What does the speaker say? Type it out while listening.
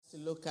To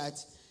look at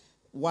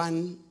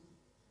one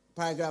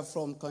paragraph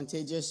from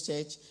Contagious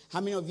Church. How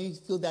many of you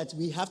feel that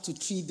we have to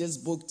treat this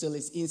book till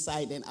it's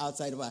inside and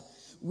outside of us?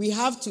 We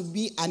have to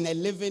be a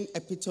living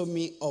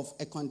epitome of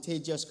a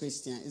contagious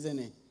Christian, isn't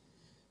it?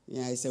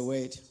 Yeah, it's a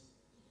word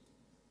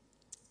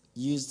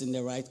used in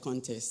the right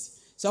context.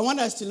 So I want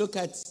us to look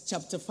at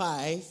chapter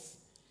 5,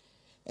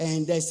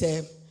 and there's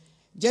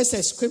just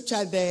a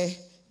scripture there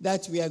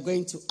that we are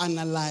going to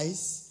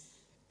analyze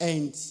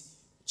and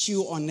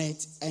chew on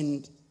it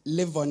and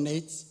live on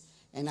it.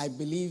 And I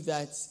believe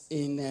that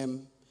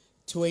in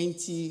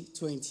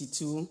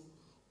 2022,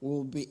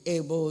 we'll be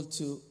able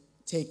to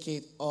take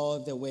it all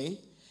the way.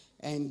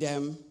 And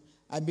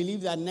I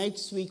believe that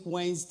next week,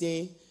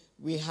 Wednesday,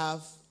 we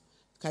have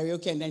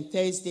karaoke. And then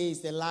Thursday is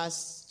the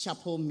last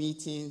chapel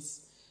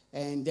meetings.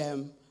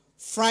 And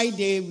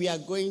Friday, we are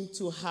going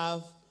to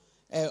have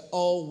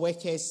all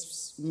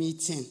workers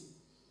meeting.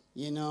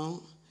 You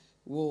know,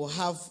 we'll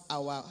have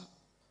our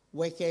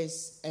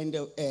workers and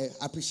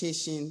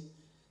appreciation,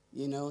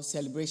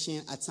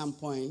 celebration at some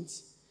point.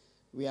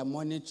 We are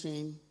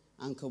monitoring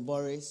Uncle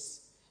Boris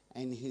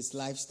and his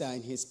lifestyle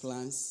and his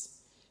plans,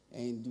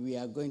 and we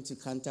are going to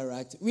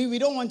counteract. We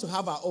don't want to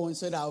have our own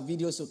so that our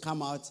videos will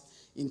come out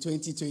in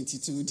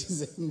 2022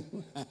 December.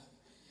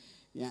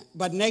 Yeah,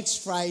 but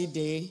next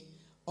Friday,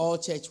 all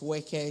church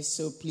workers.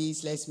 So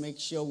please, let's make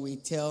sure we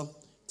tell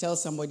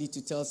somebody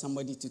to tell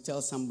somebody to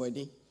tell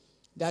somebody.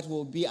 That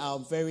will be our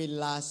very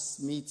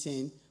last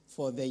meeting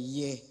for the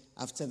year.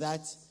 After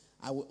that,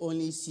 I will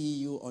only see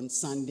you on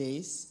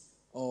Sundays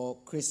or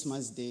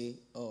Christmas Day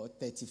or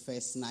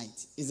 31st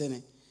night, isn't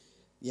it?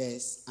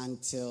 Yes,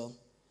 until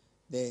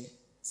the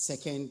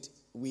second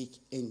week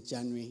in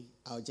January,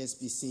 I'll just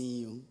be seeing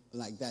you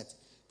like that.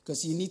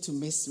 Because you need to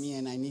miss me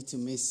and I need to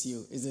miss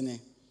you, isn't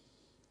it?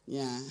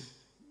 Yeah,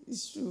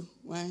 it's true.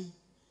 Why?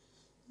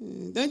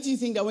 Don't you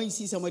think that when you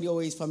see somebody,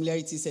 always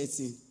familiarity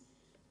sets in?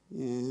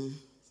 Yeah.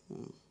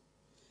 So.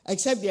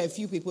 Except there are a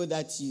few people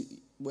that you...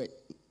 Wait,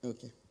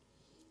 okay.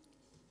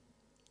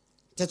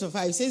 Chapter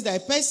 5 says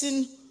that a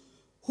person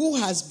who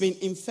has been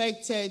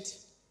infected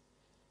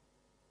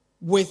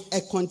with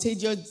a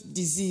contagious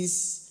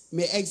disease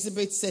may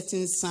exhibit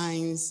certain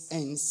signs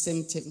and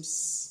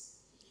symptoms.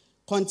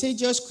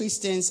 Contagious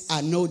Christians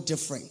are no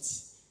different.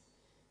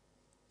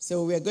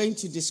 So we are going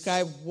to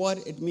describe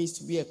what it means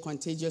to be a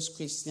contagious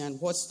Christian,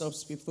 what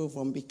stops people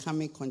from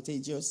becoming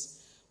contagious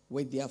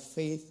with their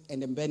faith,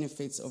 and the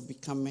benefits of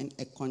becoming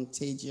a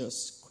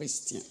contagious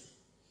Christian.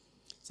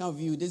 Some of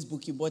you, this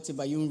book you bought it,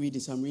 but you don't read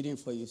it, so I'm reading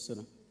for you.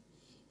 So,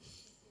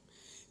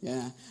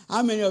 yeah.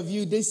 How many of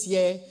you this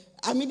year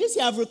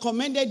I've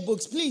recommended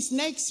books. Please,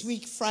 next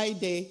week,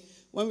 Friday,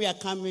 when we are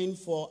coming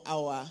for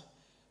our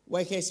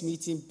workers'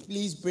 meeting,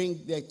 please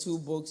bring the two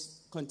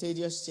books,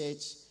 Contagious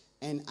Church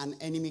and An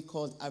Enemy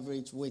Called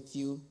Average, with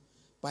you.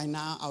 By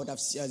now, I would have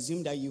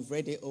assumed that you've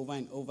read it over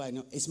and over.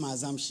 It's my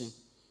assumption.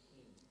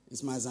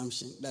 It's my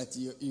assumption that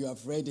you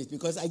have read it,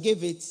 because I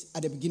gave it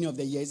at the beginning of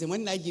the year. And when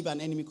did I give An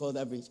Enemy Called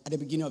Average? At the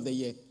beginning of the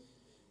year.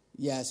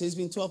 Yeah, so it's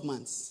been 12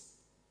 months.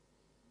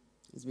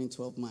 It's been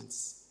 12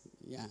 months.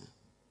 Yeah.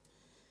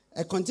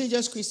 A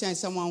contagious Christian is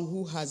someone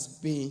who has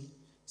been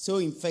so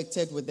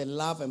infected with the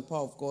love and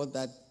power of God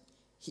that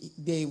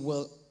they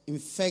will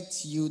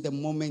infect you the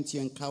moment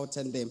you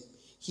encounter them.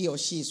 He or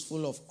she is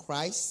full of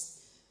Christ,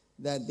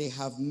 that they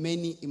have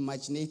many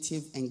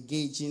imaginative,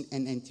 engaging,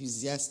 and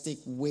enthusiastic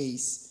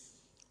ways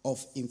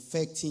of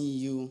infecting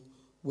you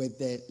with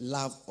the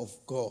love of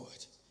God.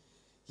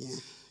 Yeah.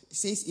 It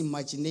says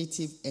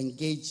imaginative,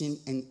 engaging,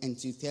 and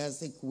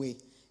enthusiastic way.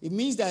 It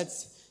means that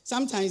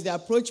sometimes the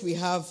approach we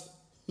have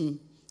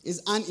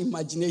is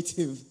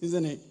unimaginative,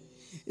 isn't it?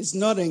 It's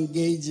not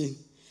engaging.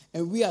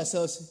 And we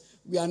ourselves,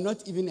 we are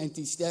not even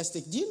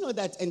enthusiastic. Do you know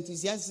that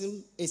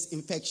enthusiasm is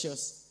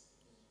infectious?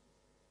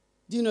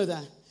 Do you know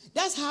that?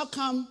 That's how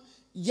come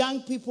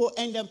young people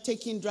end up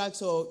taking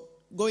drugs or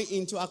going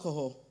into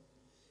alcohol.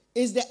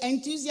 Is the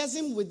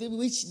enthusiasm with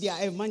which they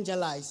are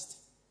evangelized.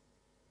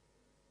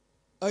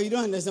 Oh, you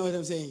don't understand what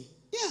I'm saying?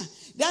 Yeah,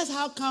 that's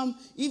how come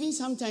even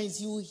sometimes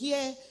you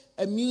hear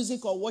a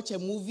music or watch a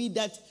movie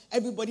that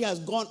everybody has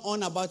gone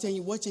on about, and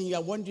you watch and you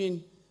are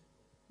wondering,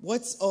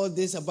 what's all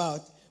this about?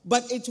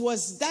 But it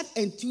was that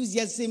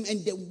enthusiasm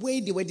and the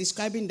way they were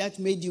describing that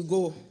made you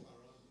go.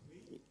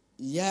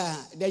 Yeah,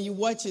 then you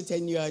watch it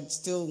and you are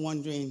still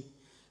wondering.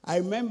 I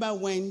remember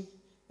when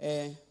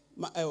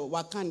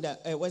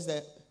Wakanda, what's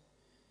the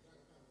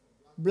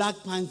Black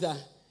Panther.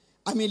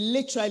 I mean,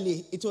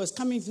 literally, it was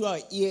coming through our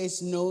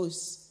ears,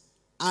 nose,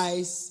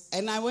 eyes,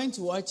 and I went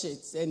to watch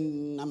it,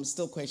 and I'm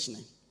still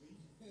questioning.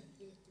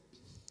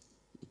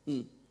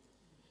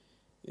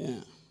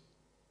 Yeah.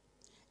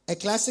 A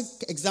classic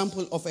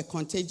example of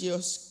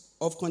contagious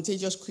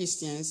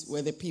Christians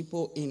were the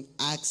people in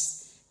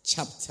Acts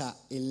chapter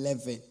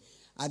 11.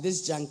 At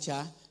this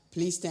juncture,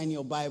 please turn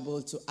your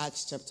Bible to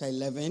Acts chapter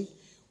 11.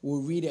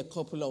 We'll read a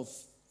couple of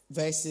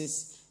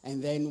verses,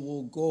 and then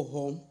we'll go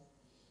home.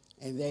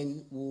 And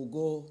then we'll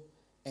go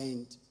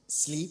and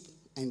sleep,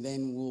 and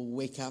then we'll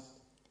wake up,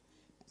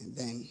 and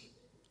then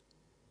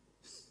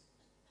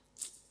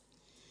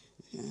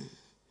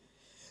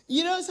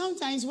You know,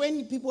 sometimes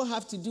when people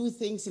have to do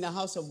things in the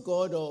house of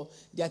God, or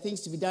there are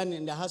things to be done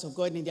in the house of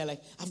God, and they're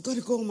like, I've got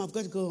to go home, I've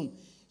got to go home.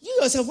 You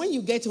yourself, when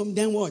you get home,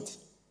 then what?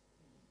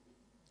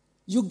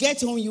 You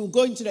get home, you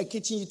go into the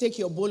kitchen, you take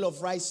your bowl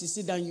of rice, you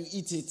sit down, you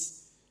eat it.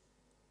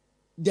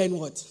 Then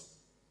what?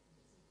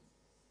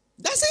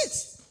 That's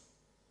it.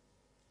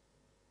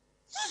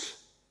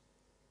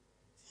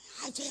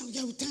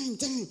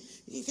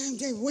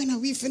 Time. When are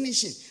we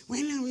finishing?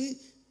 When are we?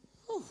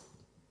 Oh.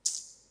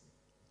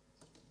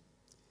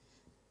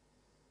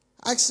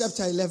 Acts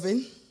chapter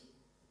 11.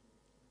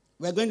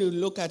 We're going to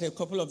look at a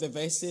couple of the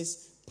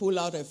verses, pull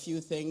out a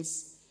few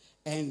things,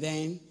 and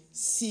then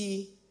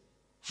see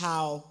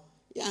how,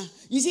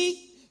 You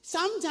see,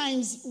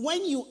 sometimes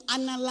when you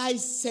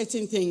analyze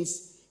certain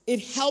things,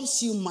 it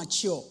helps you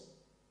mature.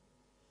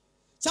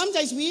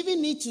 Sometimes we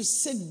even need to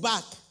sit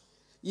back.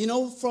 You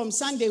know, from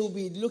Sunday we'll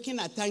be looking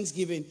at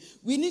Thanksgiving.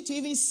 We need to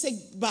even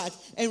sit back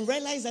and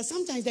realize that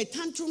sometimes the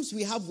tantrums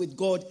we have with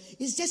God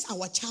is just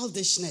our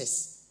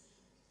childishness.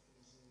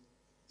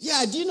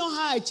 Yeah, do you know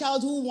how a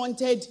child who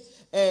wanted,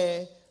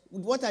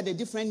 what are the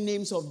different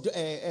names of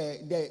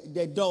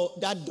the doll,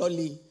 that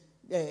dolly,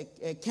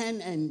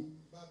 Ken and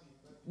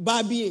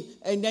Barbie,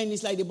 and then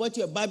it's like they bought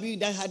you a Barbie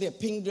that had a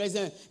pink dress,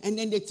 and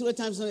then they throw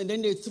times on, and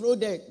then they throw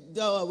the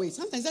doll away.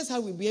 Sometimes that's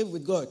how we behave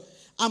with God.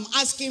 I'm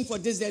asking for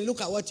this, then look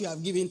at what you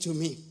have given to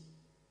me.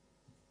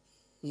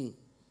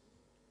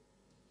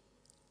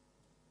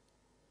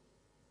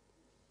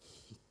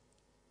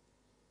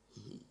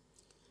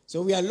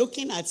 So we are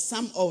looking at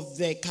some of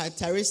the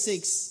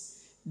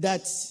characteristics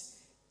that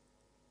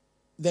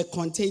the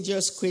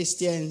contagious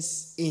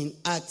Christians in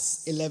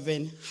Acts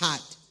 11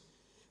 had.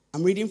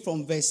 I'm reading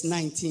from verse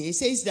 19. It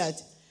says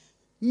that,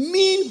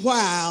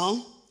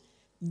 meanwhile,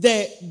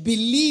 the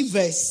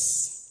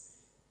believers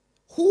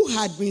who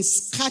had been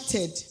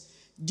scattered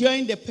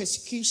during the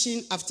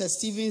persecution after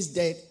Stephen's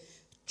death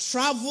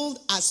traveled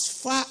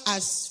as far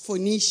as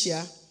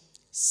Phoenicia,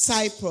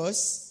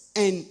 Cyprus,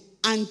 and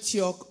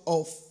Antioch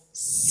of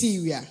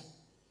Syria.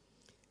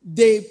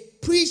 They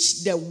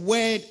preached the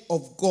word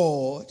of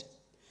God,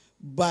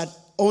 but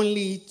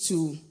only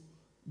to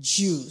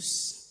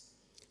Jews.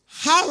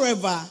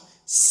 However,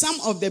 some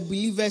of the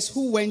believers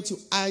who went to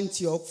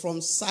Antioch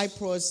from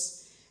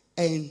Cyprus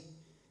and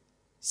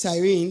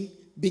Cyrene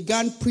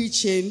began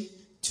preaching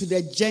to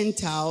the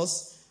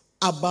Gentiles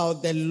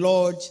about the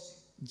Lord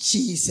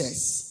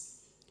Jesus.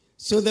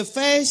 So the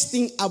first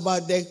thing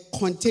about the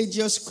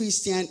contagious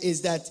Christian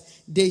is that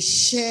they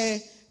share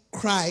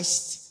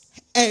Christ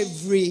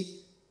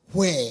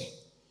everywhere.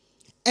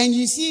 And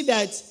you see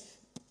that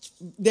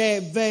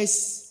the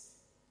verse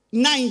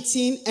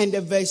 19 and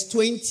the verse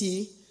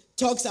 20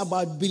 talks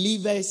about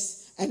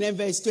believers, and then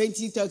verse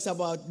 20 talks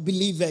about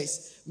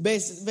believers.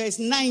 Verse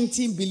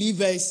 19,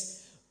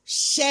 believers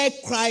share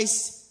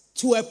Christ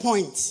to a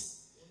point.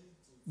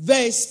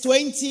 Verse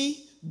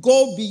 20,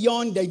 go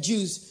beyond the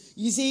Jews.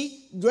 You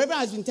see, the Reverend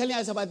has been telling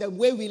us about the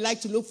way we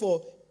like to look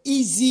for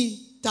easy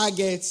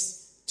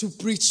targets to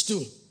preach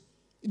to.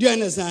 Do you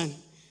understand?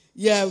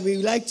 Yeah, we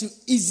like to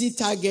easy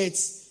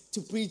targets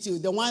to preach to.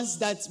 The ones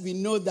that we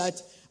know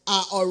that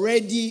are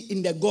already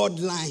in the God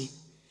line,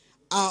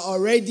 are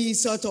already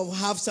sort of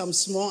have some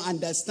small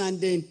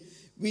understanding.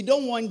 We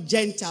don't want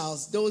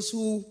Gentiles, those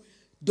who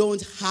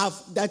don't have,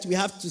 that we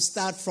have to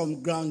start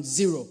from ground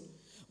zero.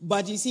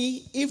 But you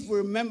see, if we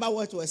remember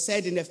what was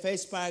said in the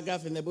first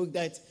paragraph in the book,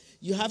 that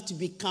you have to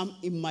become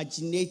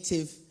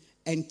imaginative,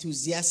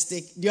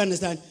 enthusiastic. Do you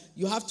understand?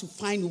 You have to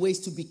find ways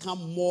to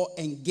become more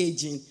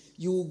engaging.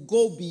 You will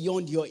go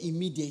beyond your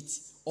immediate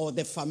or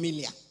the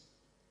familiar.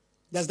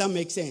 Does that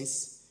make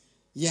sense?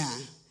 Yeah.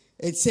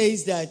 It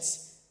says that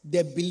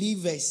the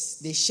believers,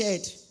 they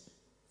shared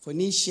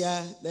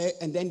Phoenicia,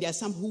 and then there are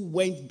some who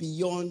went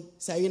beyond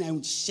Cyrene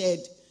and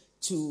shared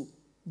to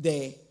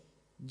the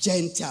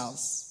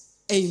Gentiles.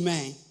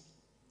 Amen.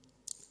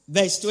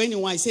 Verse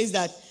 21 says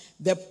that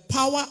the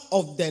power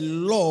of the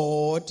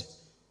Lord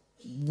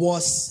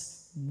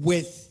was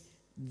with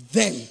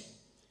them.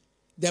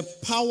 The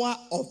power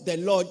of the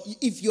Lord.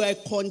 If you are a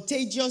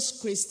contagious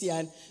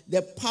Christian,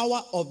 the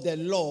power of the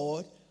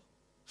Lord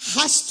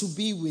has to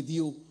be with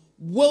you,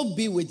 will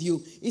be with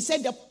you. He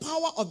said the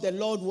power of the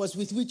Lord was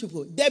with which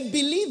people? The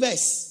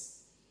believers.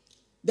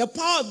 The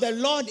power of the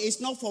Lord is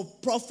not for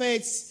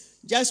prophets,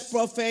 just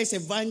prophets,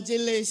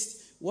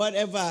 evangelists,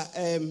 whatever,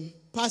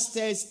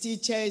 pastors,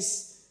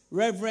 teachers,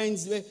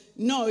 reverends.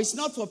 No, it's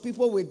not for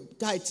people with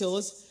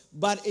titles,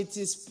 but it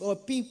is for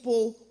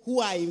people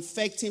who are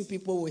infecting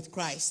people with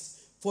Christ.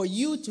 For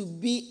you to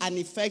be an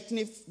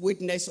effective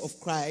witness of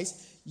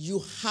Christ,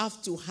 you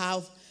have to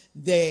have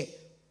the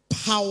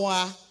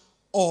power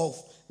of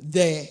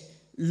the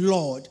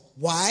Lord.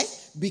 Why?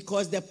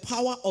 Because the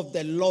power of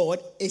the Lord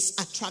is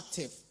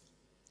attractive.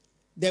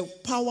 The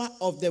power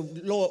of the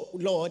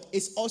Lord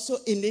is also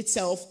in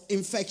itself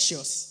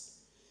infectious.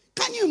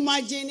 Can you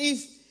imagine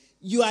if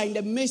you are in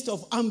the midst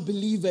of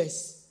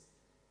unbelievers,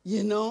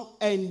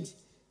 and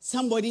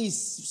somebody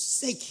is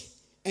sick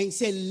and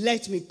say,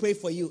 let me pray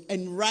for you,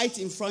 and right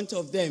in front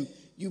of them,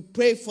 you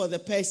pray for the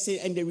person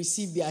and they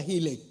receive their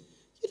healing.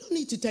 You don't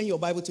need to turn your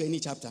Bible to any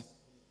chapter.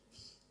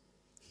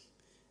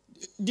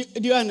 Do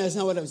you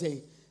understand what I'm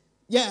saying?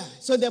 Yeah,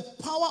 so the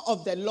power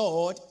of the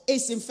Lord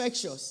is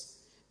infectious.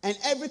 And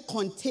every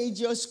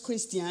contagious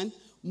Christian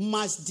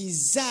must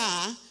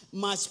desire,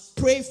 must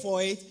pray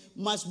for it,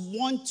 must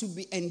want to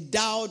be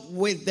endowed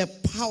with the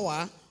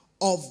power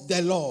of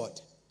the Lord.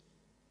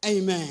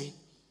 Amen.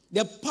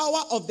 The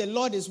power of the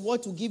Lord is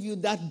what will give you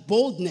that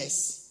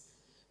boldness.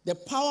 The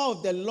power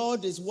of the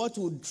Lord is what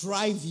will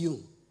drive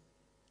you.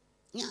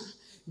 Yeah.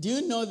 Do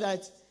you know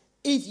that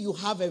if you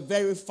have a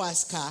very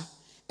fast car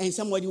and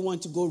somebody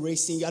wants to go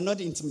racing, you are not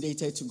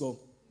intimidated to go?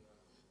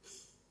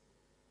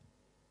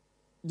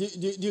 Do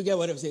you get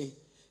what I'm saying?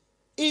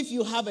 If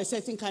you have a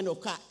certain kind of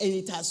car and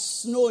it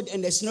has snowed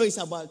and the snow is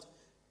about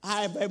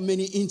however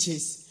many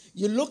inches,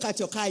 you look at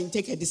your car and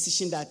take a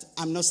decision that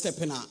I'm not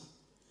stepping out.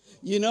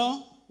 You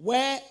know,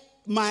 where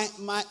my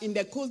in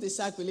the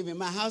cul-de-sac we live in,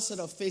 my house sort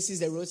of faces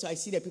the road, so I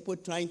see the people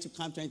trying to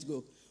come, trying to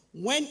go.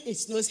 When it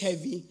snows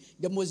heavy,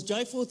 the most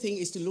joyful thing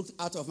is to look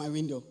out of my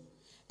window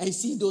and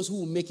see those who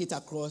will make it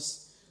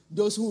across,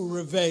 those who will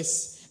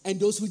reverse, and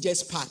those who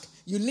just park.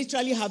 You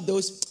literally have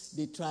those,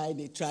 they try,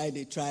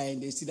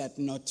 and they see that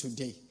not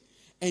today.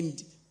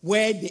 And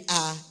where they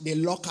are, they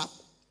lock up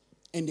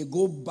and they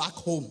go back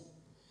home.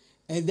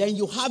 And then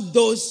you have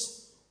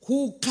those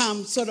who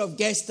come sort of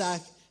get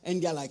stuck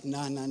and they're like,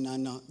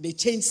 no. They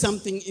change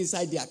something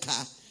inside their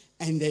car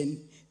and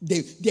then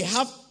they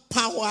have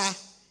power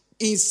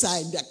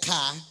inside the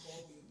car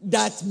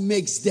that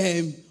makes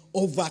them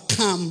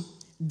overcome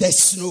the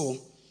snow.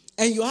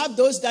 And you have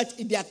those that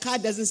if their car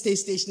doesn't stay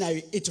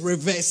stationary, it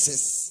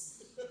reverses.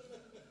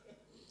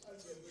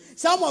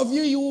 Some of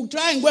you will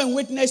try and go and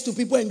witness to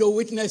people and they'll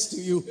witness to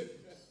you.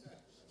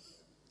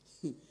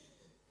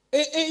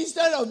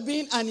 Instead of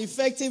being an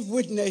effective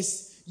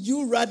witness,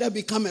 you rather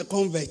become a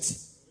convert.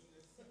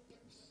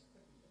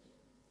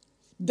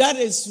 That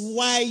is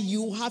why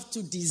you have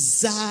to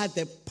desire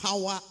the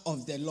power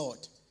of the Lord.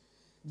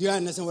 Do you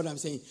understand what I'm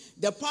saying?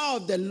 The power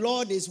of the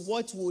Lord is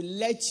what will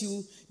let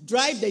you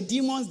drive the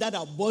demons that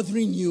are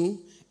bothering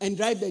you and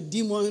drive the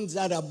demons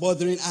that are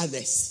bothering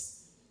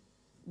others.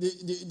 Do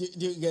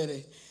you get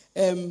it?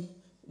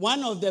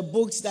 One of the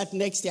books that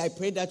next year I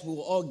pray that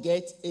we'll all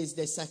get is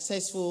The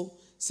Successful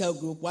Cell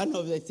Group. One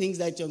of the things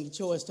that John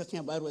Cho was talking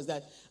about was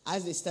that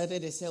as they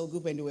started a cell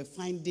group and they were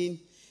finding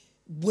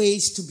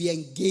ways to be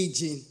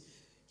engaging,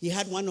 he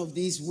had one of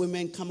these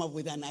women come up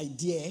with an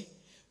idea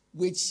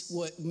which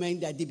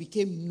meant that they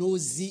became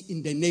nosy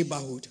in the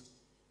neighborhood.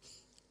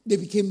 They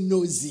became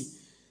nosy.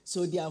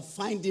 So they are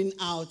finding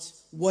out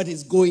what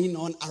is going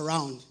on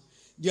around.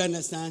 Do you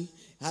understand?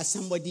 Has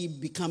somebody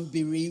become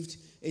bereaved?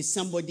 Is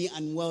somebody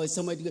unwell? Is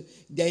somebody?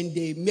 Then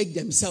they make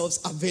themselves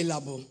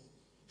available.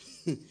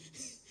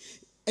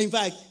 In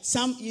fact,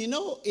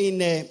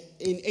 in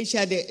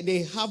Asia,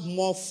 they have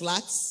more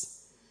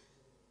flats.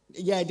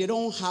 Yeah, they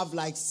don't have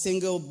like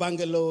single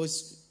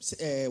bungalows.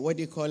 What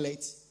do you call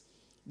it?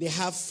 They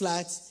have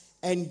flats,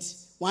 and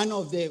one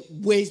of the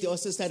ways they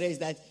also started is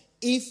that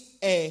if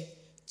a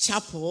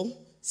chapel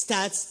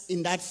starts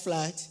in that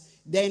flat,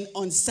 then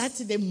on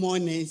Saturday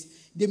mornings,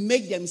 they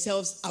make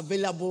themselves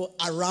available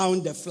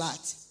around the flat.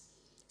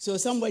 So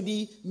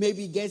somebody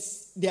maybe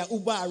their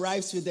Uber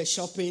arrives with the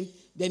shopping,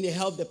 then they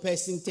help the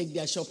person take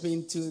their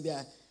shopping to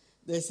their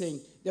thing.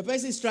 The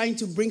person is trying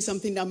to bring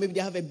something down. Maybe they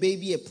have a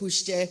baby, a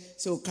pushchair,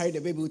 so carry the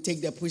baby, will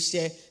take the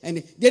pushchair.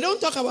 And they don't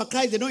talk about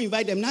Christ, they don't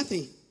invite them,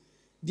 nothing.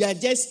 They are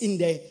just in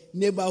the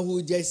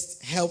neighborhood,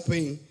 just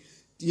helping,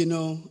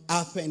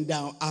 up and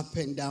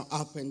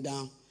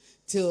down,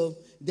 till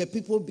the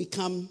people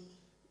become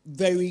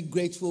very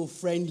grateful,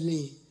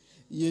 friendly,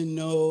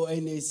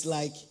 and it's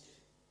like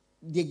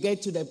they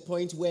get to the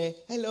point where,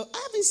 hello,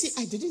 I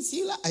didn't see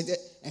you.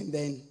 And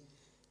then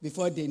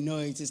before they know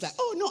it, it's like,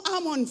 oh, no,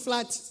 I'm on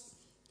flat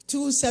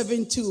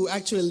 272,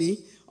 actually.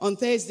 On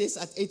Thursdays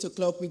at 8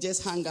 o'clock, we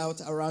just hang out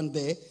around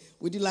there.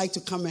 Would you like to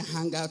come and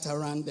hang out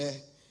around there?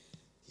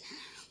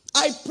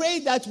 I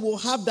pray that we'll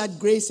have that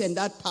grace and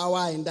that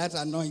power and that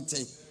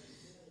anointing.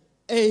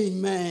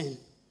 Amen.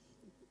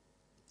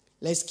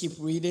 Let's keep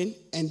reading.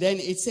 And then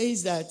it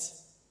says that,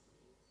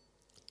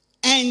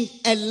 and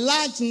a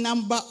large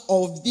number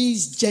of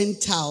these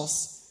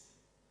Gentiles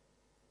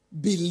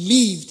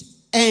believed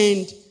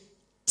and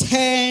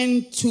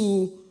turned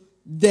to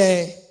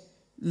the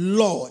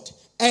Lord.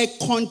 A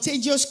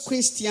contagious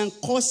Christian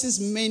causes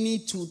many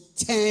to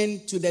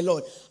turn to the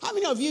Lord. How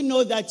many of you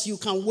know that you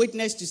can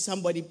witness to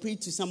somebody,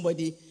 preach to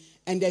somebody,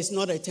 and there's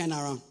not a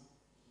turnaround?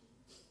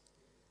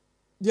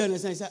 Do you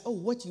understand? It's like, oh,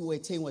 what you were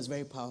saying was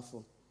very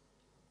powerful.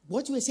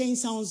 What you were saying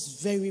sounds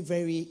very,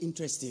 very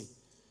interesting.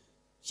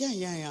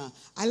 Yeah.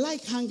 I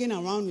like hanging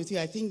around with you.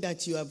 I think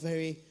that you are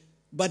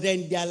but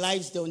then their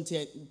lives don't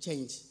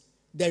change.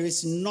 There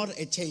is not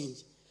a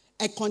change.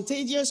 A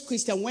contagious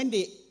Christian, when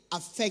they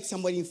infect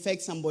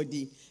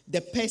somebody,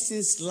 the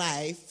person's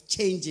life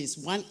changes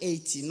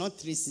 180, not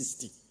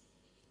 360.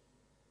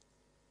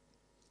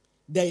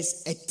 There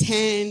is a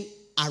turn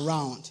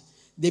around.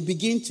 They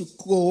begin to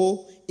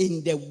go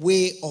in the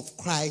way of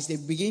Christ. They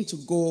begin to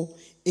go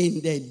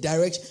in the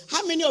direction.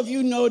 How many of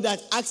you know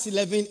that Acts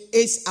 11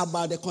 is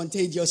about the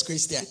contagious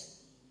Christian?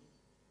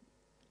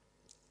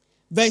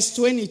 Verse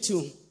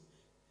 22.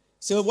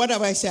 So what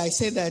have I said? I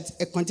said that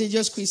a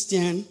contagious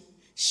Christian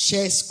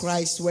shares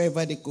Christ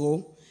wherever they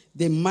go.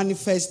 They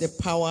manifest the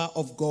power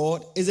of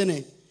God, isn't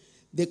it?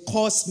 They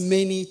cause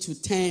many to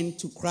turn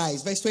to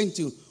Christ. Verse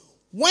 22.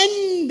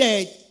 When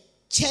the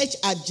church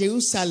at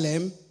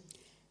Jerusalem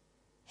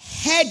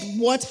heard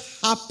what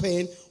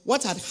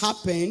had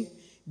happened,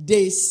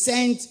 they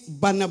sent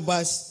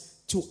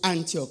Barnabas to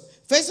Antioch.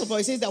 First of all,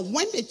 it says that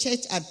when the church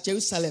at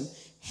Jerusalem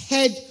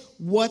heard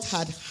what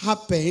had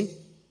happened,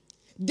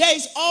 there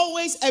is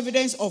always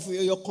evidence of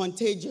your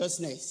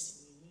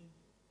contagiousness.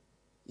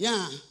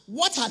 Yeah.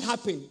 What had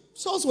happened?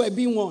 Souls were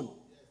being won.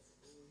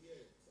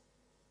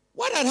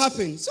 What had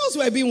happened? Souls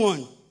were being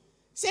won. It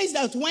says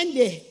that when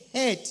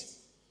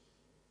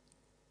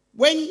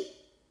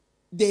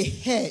they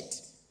heard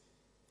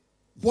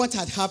what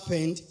had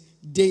happened,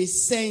 they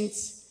sent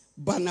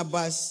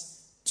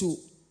Barnabas to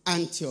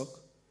Antioch.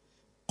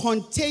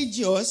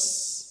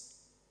 Contagious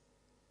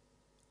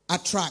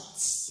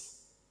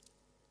attracts,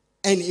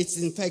 and it's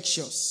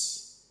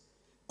infectious.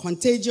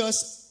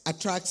 Contagious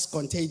attracts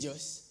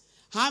contagious.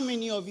 How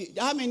many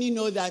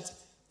know that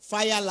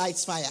fire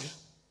lights fire?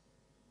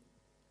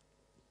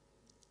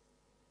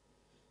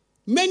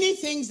 Many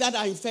things that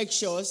are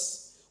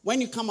infectious,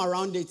 when you come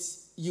around it,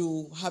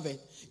 you have it.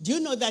 Do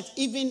you know that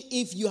even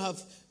if you are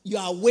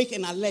awake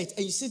and alert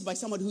and you sit by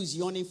somebody who's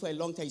yawning for a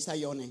long time, you start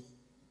yawning?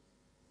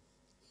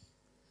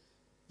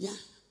 Yeah.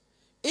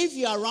 If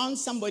you're around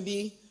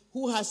somebody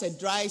who has a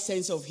dry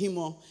sense of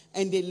humor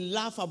and they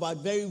laugh about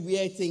very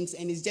weird things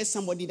and it's just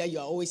somebody that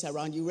you're always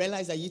around, you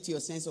realize that your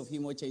sense of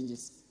humor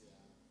changes.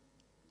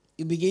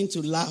 You begin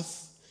to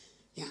laugh.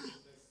 Yeah.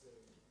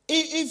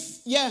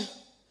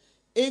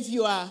 If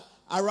you are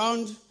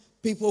around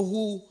people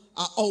who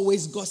are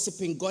always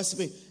gossiping,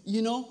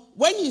 you know,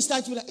 when you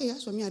start, you're like, hey,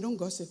 that's for me, I don't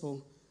gossip.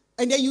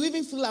 And then you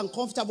even feel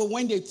uncomfortable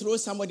when they throw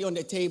somebody on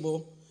the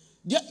table.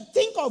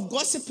 Think of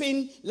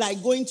gossiping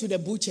like going to the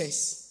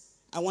butcher's.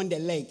 I want the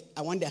leg,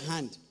 I want the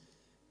hand,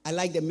 I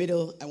like the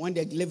middle, I want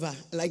the liver,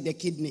 I like the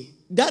kidney.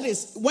 That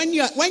is, when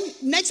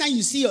next time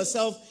you see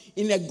yourself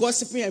in a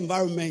gossiping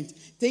environment,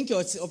 think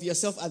of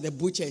yourself as the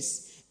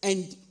butcher's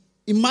and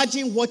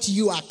imagine what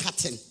you are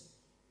cutting.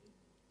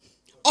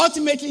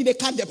 Ultimately, they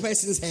cut the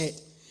person's head.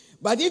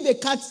 But if they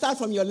start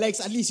from your legs,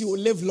 at least you will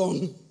live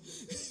long.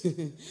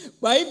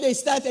 But if they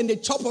start and they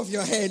chop off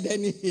your head,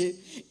 then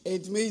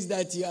it means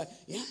that you are,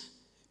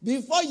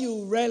 before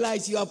you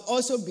realize you have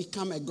also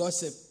become a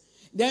gossip.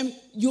 Then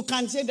you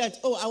can say that,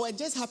 oh, I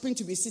just happened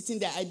to be sitting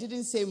there. I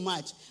didn't say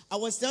much. I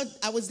was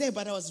there,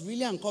 but I was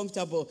really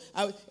uncomfortable.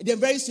 Then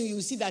very soon you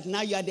will see that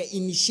now you are the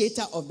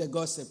initiator of the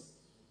gossip.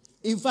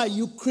 In fact,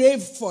 you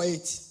crave for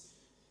it.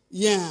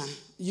 Yeah.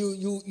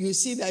 You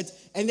see that,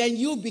 and then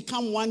you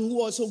become one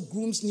who also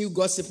grooms new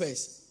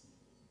gossipers.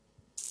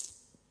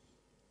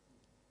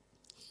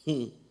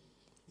 Yeah.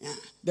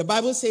 The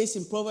Bible says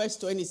in Proverbs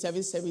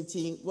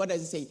 27:17, what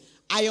does it say?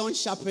 Iron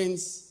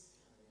sharpens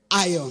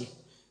iron.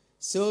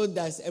 So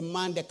does a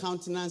man the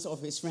countenance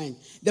of his friend.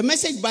 The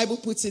Message Bible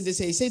puts it this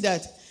way. It says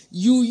that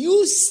you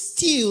use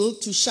steel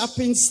to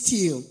sharpen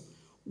steel.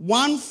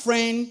 One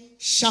friend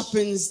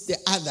sharpens the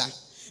other.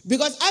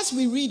 Because as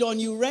we read on,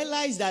 you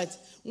realize that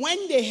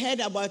when they heard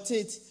about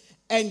it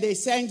and they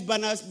sent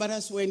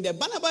Barnabas went there.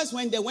 Barnabas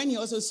went there when he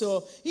also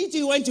saw, he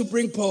too went to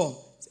bring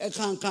Paul.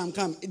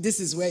 Come. This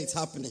is where it's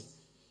happening.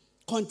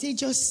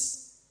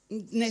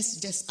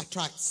 Contagiousness just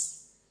attracts.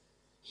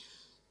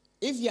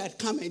 If you had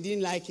come and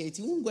didn't like it,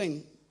 you won't go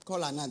and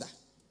call another.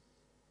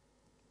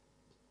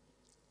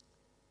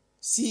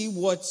 See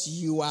what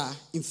you are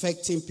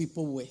infecting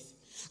people with.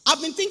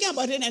 I've been thinking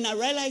about it and I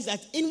realized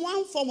that in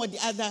one form or the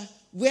other,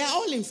 we're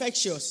all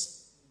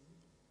infectious.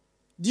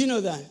 Do you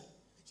know that?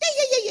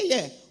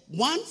 Yeah.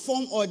 One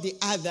form or the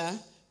other,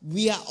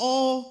 we are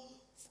all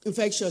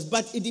infectious,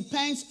 but it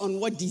depends on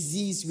what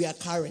disease we are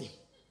carrying.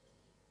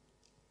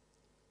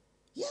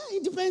 Yeah,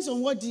 it depends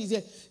on what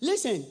disease.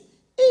 Listen,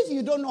 if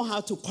you don't know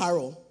how to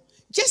quarrel,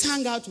 just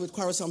hang out with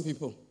quarrelsome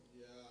people.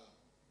 Yeah.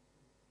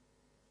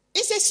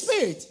 It's a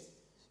spirit.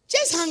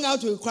 Just hang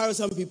out with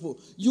quarrelsome people.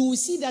 You will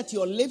see that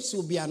your lips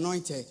will be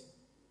anointed.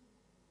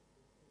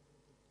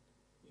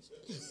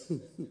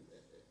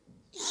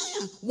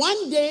 Yeah.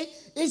 One day,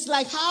 it's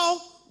like how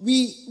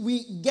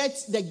we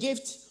get the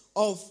gift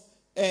of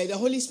the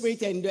Holy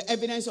Spirit and the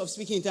evidence of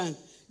speaking in tongues.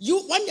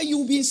 One day you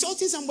will be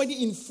insulting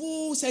somebody in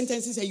full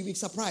sentences and you'll be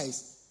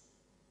surprised.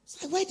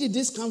 It's like, where did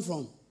this come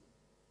from?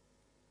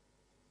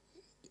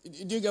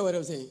 Do you get what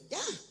I'm saying? Yeah.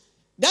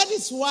 That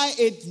is why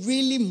it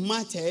really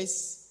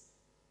matters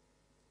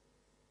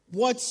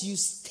what you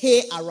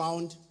stay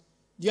around.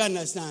 Do you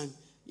understand?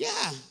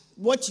 Yeah.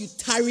 What you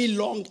tarry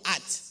long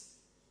at.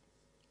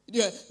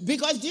 Yeah.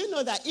 Because do you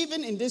know that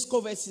even in this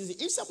COVID season,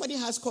 if somebody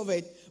has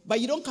COVID, but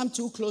you don't come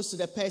too close to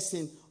the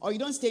person, or you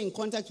don't stay in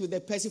contact with the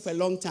person for a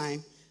long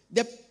time,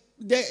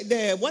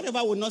 the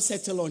whatever will not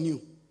settle on you.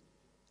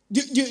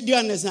 Do you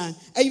understand?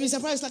 And you'll be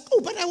surprised, like,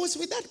 oh, but I was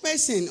with that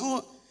person.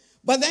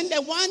 But then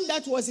the one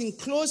that was in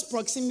close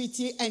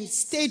proximity and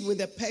stayed with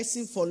the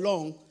person for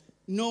long,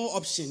 no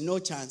option, no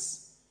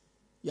chance.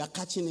 You are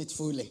catching it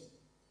fully.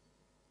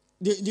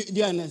 Do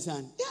you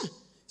understand? Yeah.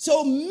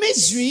 So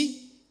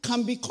misery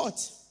can be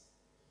caught.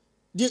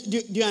 Do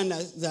you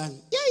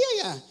understand?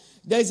 Yeah.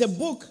 There's a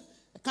book,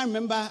 I can't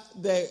remember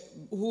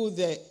who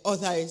the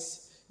author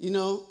is.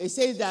 It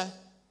says that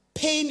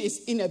pain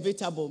is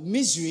inevitable,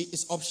 misery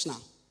is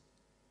optional.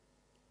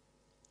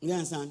 You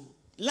understand?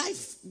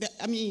 Life,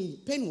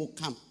 pain will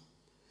come.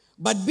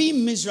 But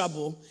being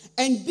miserable,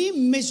 and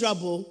being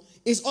miserable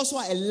is also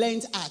a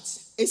learned art.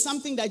 It's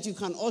something that you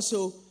can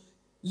also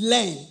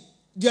learn.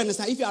 Do you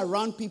understand? If you're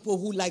around people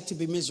who like to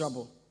be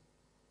miserable.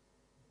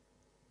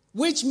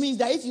 Which means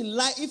that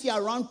if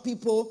you're around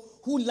people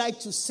who like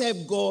to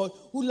serve God,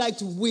 who like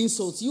to win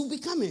souls, you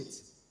become it.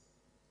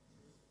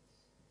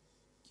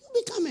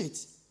 You become it.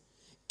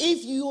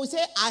 If you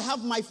say,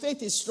 my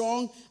faith is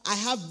strong, I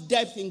have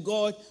depth in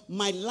God,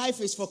 my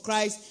life is for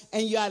Christ,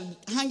 and you are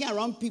hanging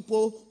around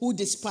people who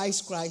despise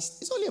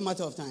Christ, it's only a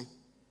matter of time.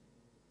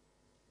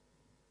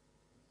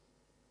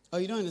 Oh,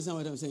 you don't understand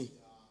what I'm saying?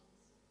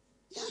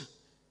 Yeah.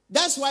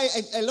 That's why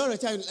a lot of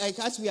times, like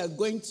as we are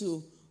going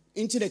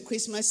into the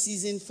Christmas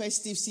season,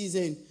 festive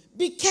season,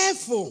 be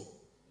careful.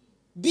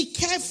 Be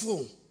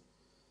careful.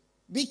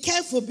 Be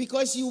careful,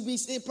 because you'll be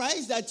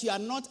surprised that you are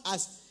not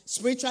as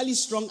spiritually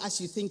strong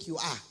as you think you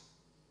are.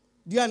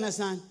 Do you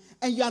understand?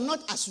 And you are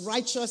not as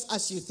righteous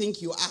as you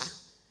think you are.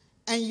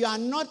 And you are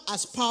not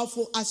as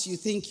powerful as you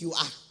think you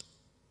are.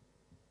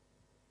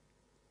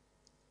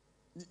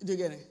 Do you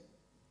get it?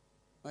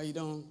 Or you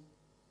don't?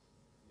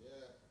 Yeah.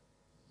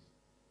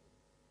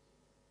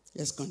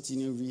 Let's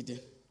continue reading.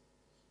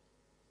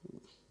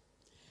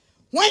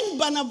 When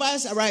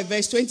Barnabas arrived,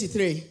 verse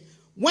 23,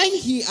 when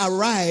he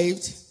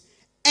arrived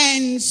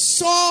and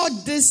saw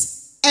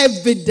this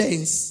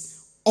evidence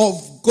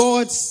of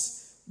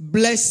God's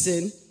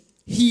blessing,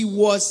 he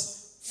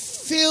was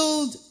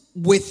filled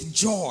with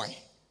joy.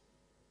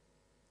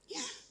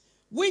 Yeah.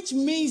 Which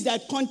means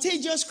that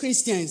contagious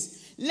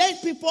Christians,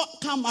 let people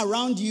come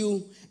around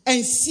you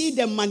and see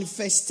the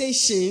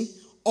manifestation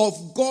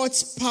of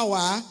God's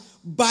power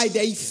by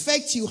the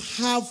effect you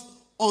have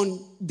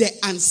on the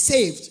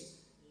unsaved.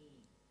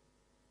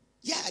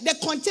 Yeah, the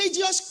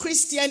contagious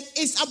Christian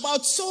is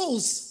about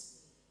souls.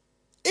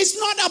 It's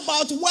not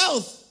about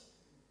wealth.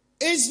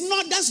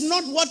 That's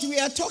not what we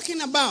are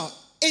talking about.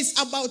 It's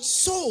about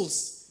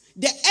souls.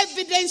 The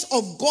evidence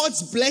of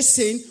God's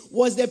blessing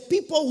was the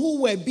people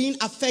who were being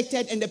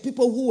affected and the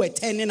people who were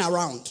turning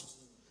around.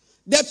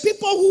 The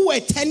people who were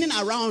turning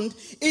around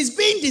is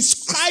being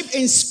described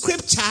in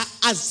scripture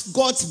as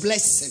God's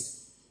blessing.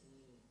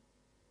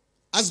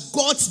 As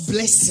God's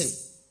blessing.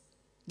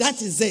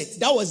 That is it.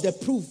 That was the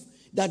proof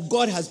that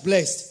God has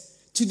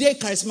blessed. Today,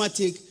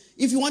 charismatic,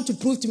 if you want to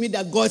prove to me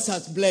that God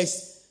has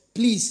blessed,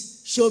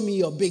 please show me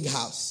your big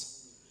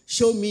house.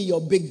 Show me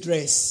your big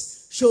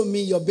dress. Show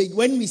me your big,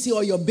 when we see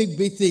all your big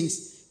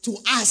things, to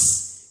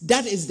us,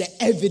 that is the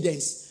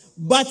evidence.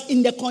 But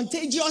in the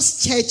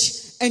contagious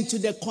church and to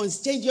the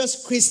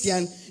contagious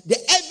Christian, the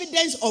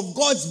evidence of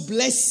God's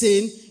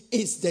blessing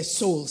is the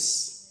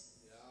souls.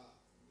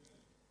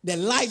 The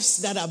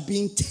lives that are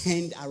being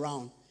turned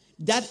around.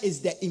 That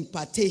is the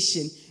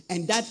impartation.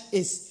 And that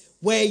is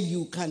where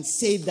you can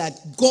say that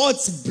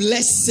God's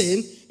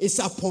blessing is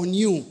upon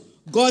you.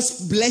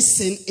 God's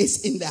blessing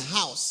is in the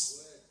house.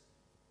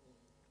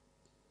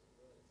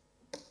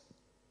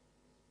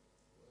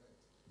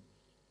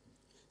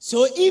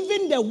 So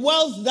even the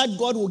wealth that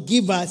God will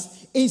give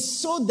us is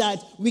so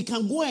that we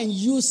can go and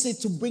use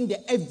it to bring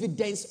the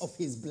evidence of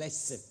his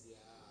blessing.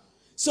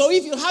 So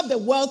if you have the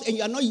wealth and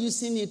you are not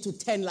using it to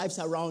turn lives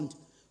around,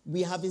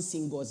 we haven't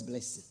seen God's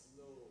blessing.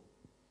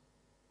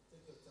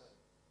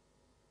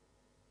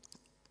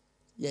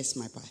 Yes,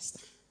 my pastor,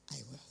 I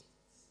will.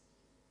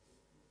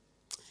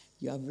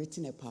 You have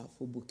written a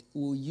powerful book.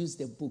 We'll use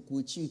the book.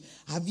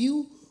 Have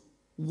you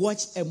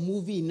watched a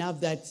movie enough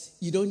that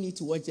you don't need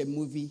to watch a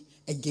movie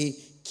again?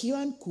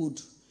 Kieran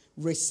could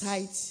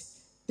recite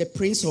the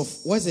Prince of,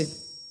 what's it?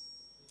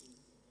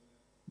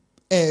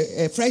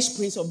 Fresh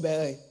Prince of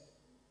Bel-Air.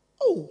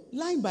 Oh,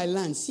 line by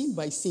line, scene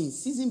by scene,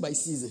 season by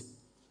season.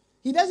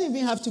 He doesn't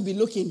even have to be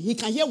looking. He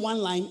can hear one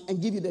line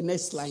and give you the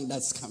next line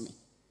that's coming.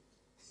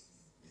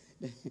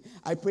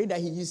 I pray that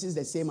he uses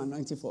the same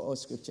anointing for all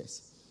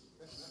scriptures.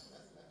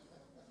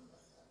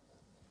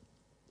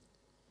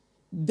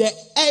 The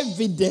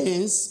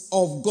evidence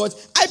of God.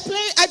 I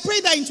pray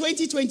that in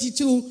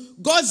 2022,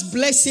 God's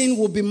blessing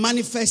will be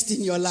manifest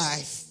in your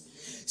life.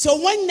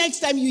 So when next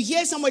time you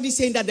hear somebody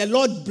saying that the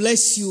Lord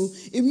bless you,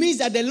 it means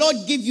that the Lord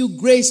give you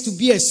grace to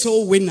be a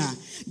soul winner.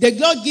 The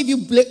Lord give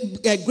you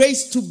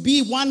grace to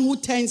be one who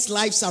turns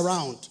lives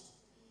around.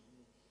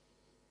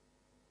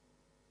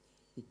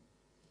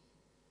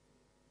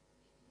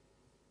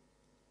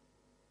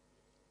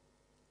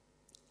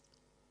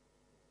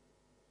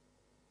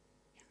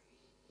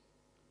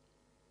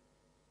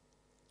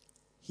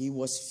 He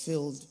was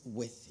filled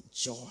with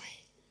joy.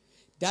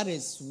 That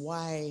is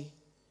why,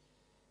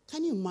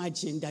 can you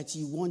imagine that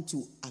you want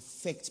to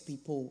affect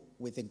people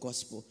with the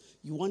gospel?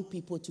 You want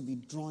people to be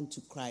drawn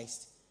to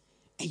Christ,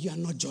 and you are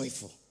not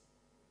joyful.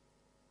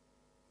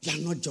 You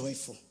are not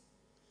joyful.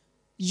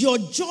 Your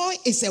joy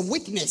is a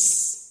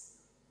witness.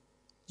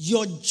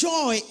 Your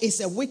joy is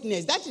a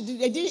witness.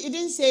 It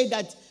didn't say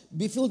that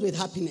be filled with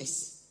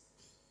happiness.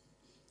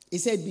 It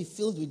said be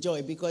filled with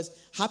joy, because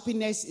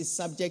happiness is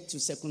subject to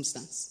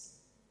circumstance.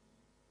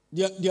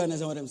 Do you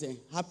understand what I'm saying?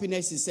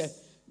 Happiness is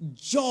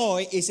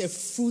joy is a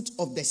fruit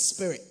of the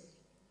Spirit.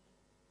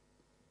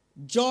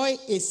 Joy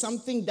is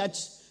something that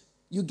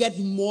you get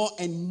more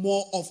and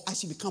more of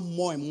as you become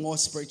more and more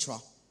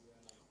spiritual.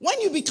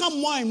 When you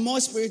become more and more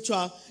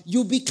spiritual,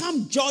 you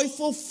become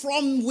joyful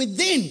from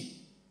within,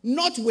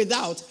 not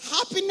without.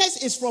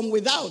 Happiness is from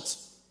without.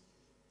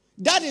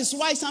 That is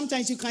why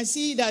sometimes you can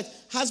see that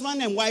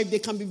husband and wife, they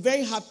can be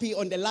very happy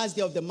on the last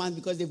day of the month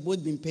because they've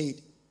both been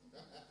paid.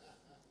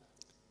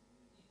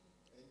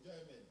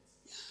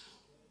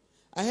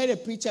 I heard a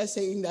preacher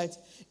saying that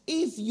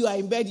if you are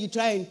in bed, you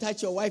try and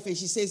touch your wife and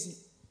she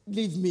says,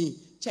 leave me,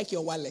 check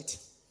your wallet.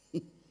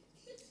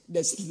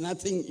 There's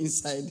nothing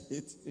inside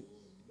it.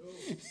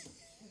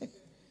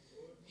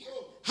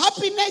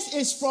 Happiness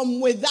is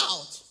from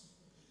without.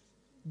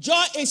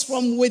 Joy is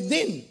from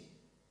within.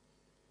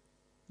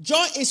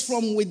 Joy is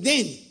from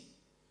within,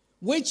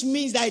 which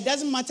means that it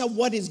doesn't matter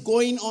what is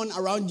going on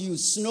around you,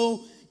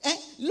 snow.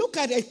 Look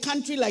at a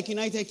country like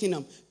United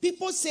Kingdom.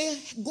 People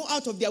go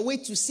out of their way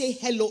to say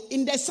hello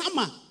in the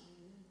summer,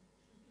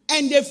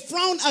 and they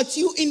frown at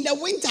you in the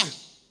winter.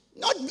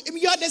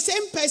 You are the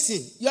same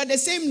person, you are the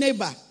same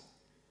neighbor,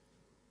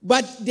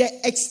 but the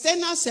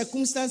external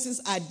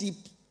circumstances are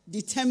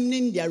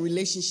determining their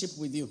relationship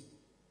with you.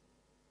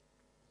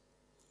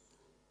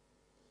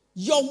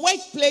 Your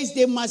workplace,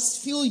 they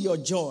must feel your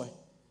joy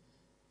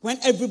when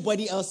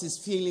everybody else is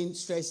feeling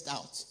stressed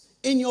out.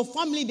 In your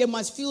family, they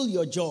must feel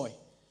your joy.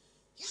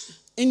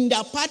 In the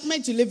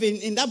apartment you live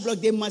in that block,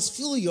 they must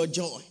feel your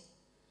joy.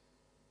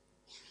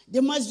 They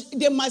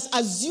must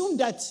assume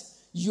that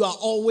you are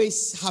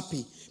always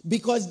happy,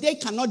 because they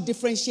cannot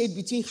differentiate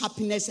between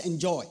happiness and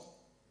joy.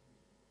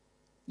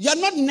 You are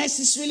not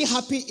necessarily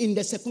happy in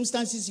the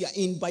circumstances you are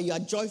in, but you are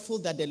joyful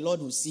that the Lord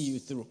will see you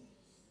through.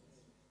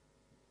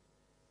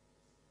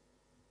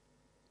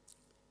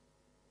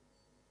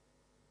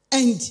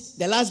 And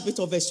the last bit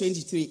of verse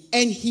 23,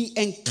 and he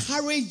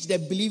encouraged the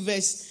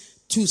believers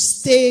to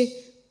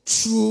stay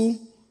true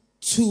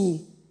to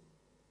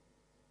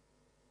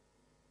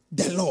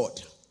the Lord.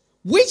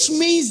 Which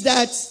means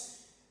that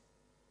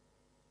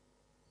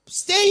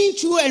staying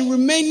true and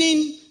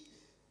remaining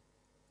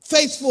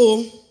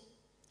faithful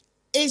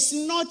is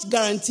not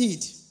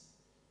guaranteed.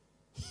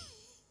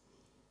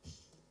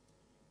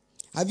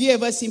 Have you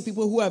ever seen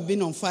people who have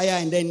been on fire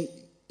and then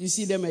you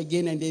see them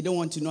again and they don't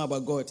want to know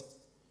about God?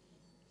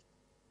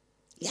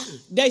 Yeah,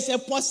 there's a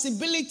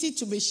possibility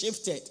to be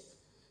shifted.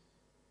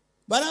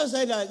 But I was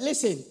like,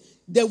 listen,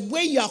 the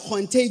way you are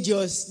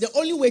contagious, the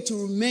only way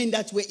to remain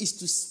that way is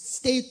to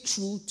stay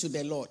true to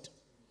the Lord.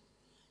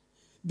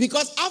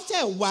 Because after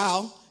a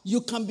while,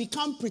 you can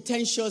become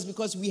pretentious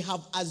because we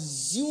have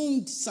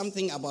assumed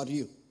something about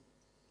you.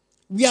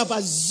 We have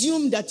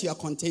assumed that you are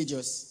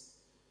contagious.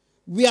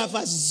 We have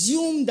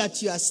assumed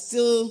that you are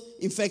still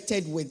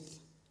infected with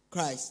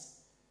Christ.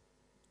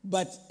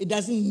 But it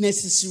doesn't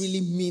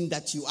necessarily mean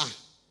that you are.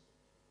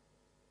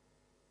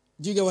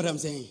 Do you get what I'm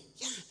saying?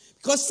 Yeah.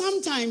 Because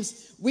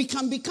sometimes we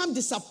can become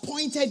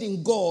disappointed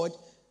in God,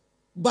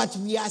 but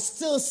we are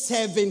still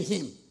serving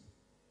him.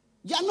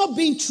 You are not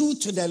being true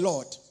to the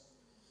Lord.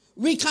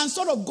 We can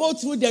sort of go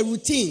through the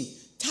routine,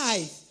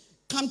 tithe,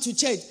 come to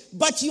church,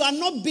 but you are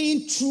not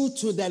being true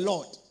to the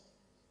Lord.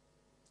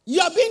 You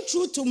are being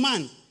true to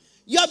man.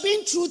 You are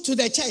being true to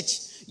the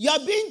church. You are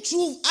being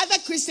true. Other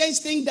Christians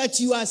think that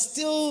you are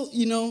still,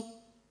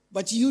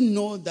 but you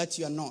know that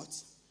you are not.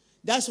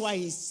 That's why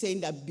he's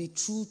saying that be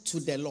true to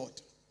the Lord.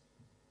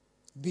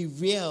 Be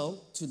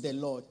real to the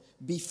Lord.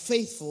 Be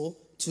faithful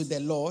to the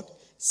Lord.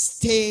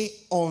 Stay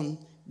on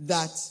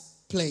that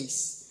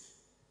place.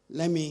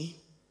 Let me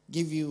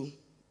give you,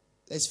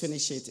 let's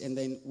finish it and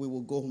then we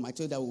will go home. I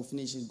told you that we'll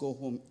finish it, go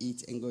home,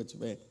 eat, and go to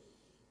bed.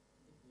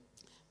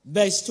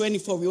 Verse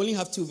 24, we only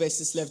have 2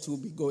 verses left, we'll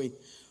be going.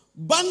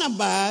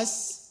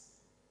 Barnabas,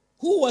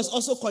 who was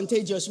also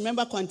contagious.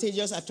 Remember,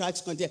 contagious attracts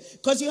contagious.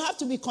 Because you have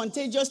to be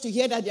contagious to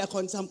hear that there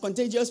are some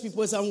contagious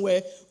people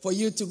somewhere for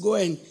you to go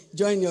and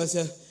join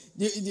yourself.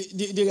 Do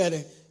you get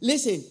it?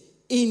 Listen,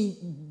 in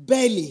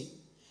Berlin,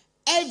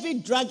 every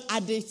drug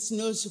addict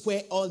knows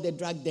where all the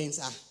drug dens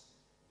are.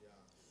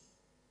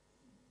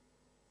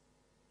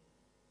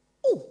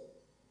 Oh,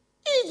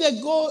 if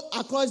they go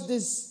across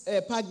this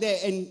park there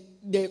and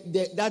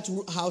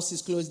that house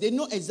is closed, they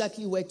know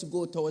exactly where to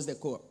go towards the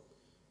core.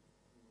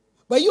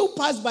 But you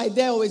pass by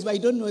there always, but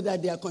you don't know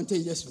that they are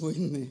contagious people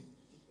in there.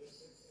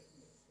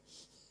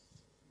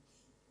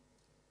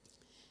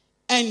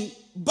 And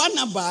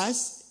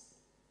Barnabas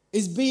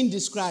is being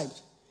described.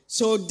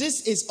 So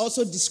this is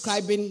also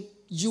describing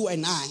you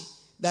and I,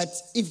 that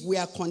if we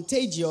are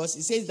contagious,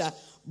 it says that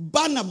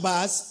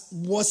Barnabas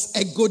was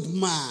a good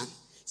man.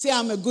 Say,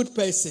 I'm a good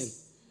person.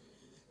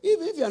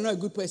 Even if you are not a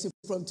good person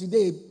from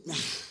today,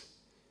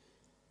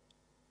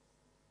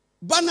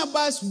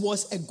 Barnabas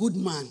was a good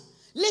man.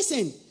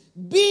 Listen,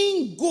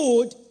 being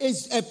good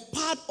is a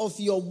part of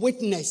your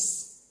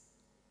witness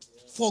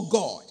for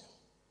God.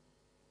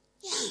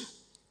 Yeah.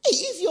 Hey,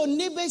 if your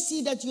neighbors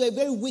see that you're a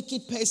very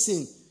wicked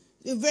person,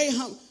 you're very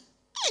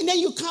and then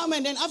you come,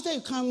 and then after you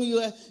come,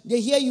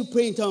 they hear you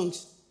pray in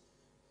tongues.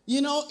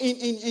 You know,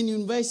 in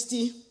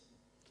university,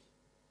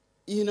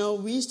 you know,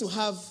 we used to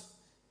have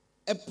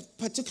a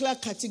particular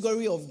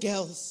category of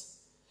girls,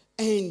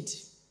 and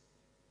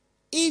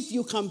if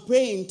you can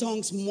pray in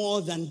tongues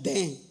more than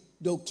them,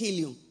 they'll kill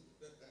you.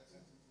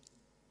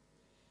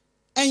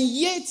 And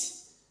yet,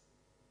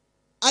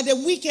 at the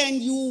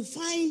weekend, you will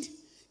find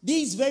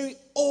these very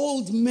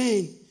old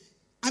men,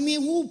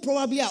 who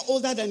probably are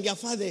older than their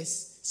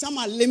fathers. Some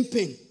are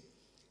limping,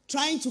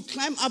 trying to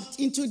climb up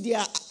into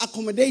their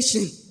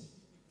accommodation,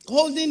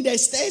 holding their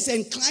stairs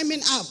and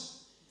climbing up.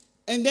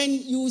 And then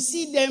you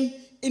see them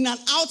in an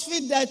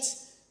outfit that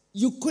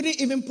you couldn't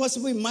even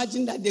possibly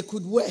imagine that they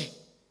could wear.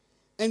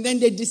 And then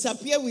they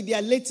disappear with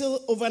their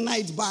little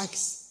overnight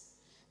bags.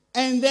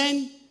 And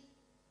then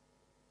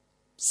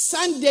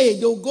Sunday,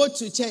 they'll go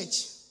to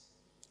church.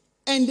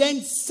 And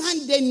then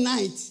Sunday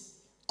night,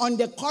 on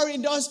the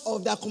corridors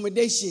of the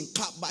accommodation,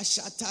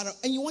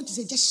 and you want to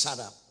say, just shut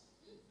up.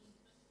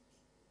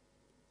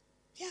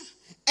 Yeah.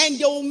 And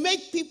they will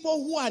make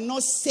people who are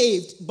not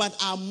saved but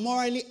are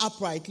morally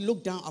upright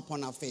look down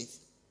upon our faith.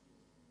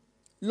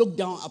 Look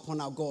down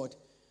upon our God.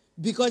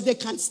 Because they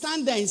can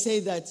stand there and say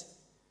that,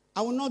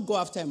 I will not go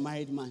after a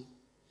married man.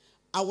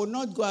 I will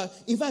not go.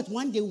 In fact,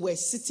 one day we were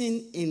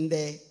sitting in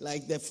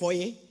the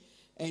foyer,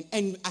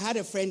 and I had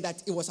a friend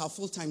that it was our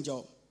full-time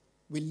job.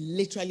 We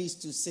literally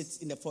used to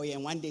sit in the foyer,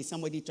 and one day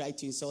somebody tried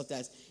to insult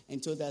us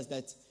and told us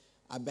that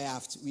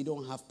we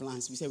don't have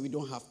plans. We said we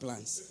don't have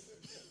plans.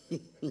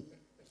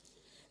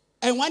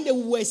 And one day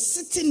we were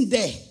sitting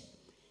there,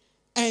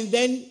 and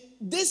then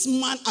this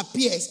man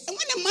appears. And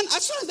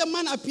as soon as the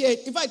man appeared,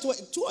 in fact,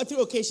 2 or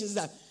 3 occasions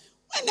that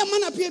when the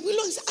man appeared, we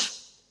looked and said,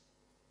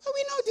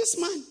 we know this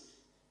man.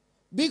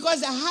 Because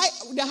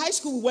the high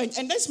school we went,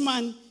 and this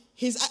man,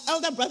 his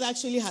elder brother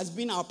actually has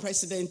been our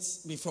president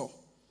before.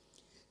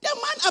 The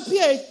man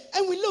appeared,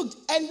 and we looked,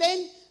 and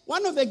then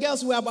one of the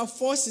girls, we were about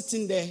 4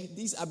 sitting there,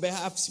 these are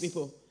Behalf's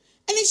people.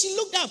 And then she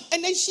looked up,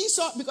 and then she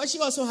saw, because she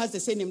also has the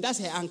same name, that's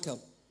her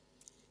uncle.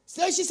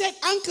 So she said,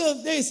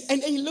 Uncle, this,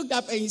 and then he looked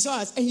up and he saw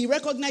us, and he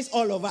recognized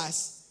all of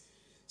us.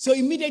 So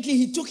immediately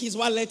he took his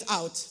wallet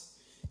out,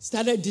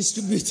 started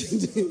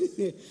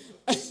distributing.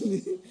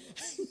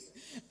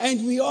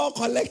 And we all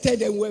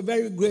collected and were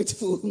very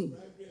grateful.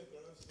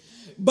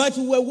 But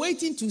we were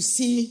waiting to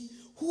see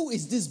who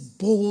is this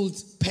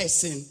bold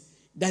person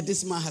that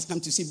this man has come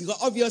to see. Because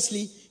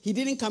obviously, he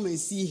didn't come and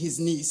see his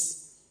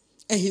niece.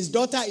 And his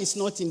daughter is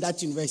not in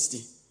that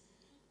university.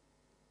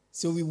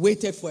 So we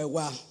waited for a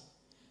while.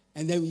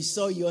 And then we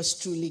saw yours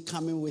truly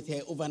coming with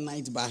her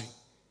overnight bag.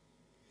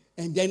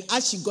 And then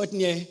as she got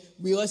near,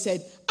 we all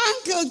said,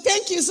 Uncle,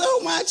 thank you so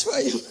much for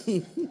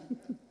you.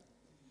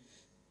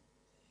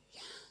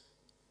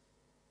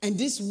 And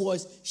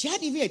she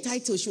had even a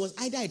title. She was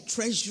either a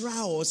treasurer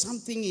or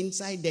something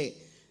inside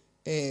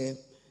the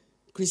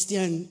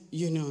Christian,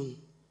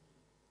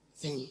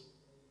 thing.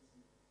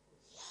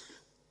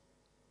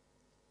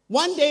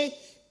 One day,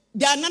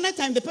 another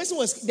time,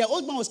 the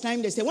old man was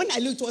climbing the stairs. When I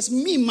looked, it was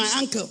me, my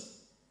uncle.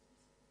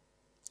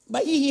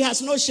 But he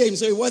has no shame,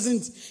 so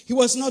he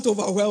was not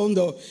overwhelmed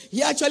though.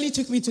 He actually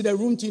took me to the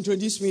room to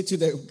introduce me to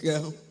the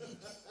girl.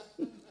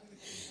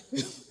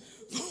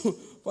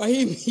 For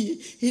him,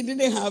 he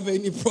didn't have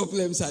any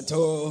problems at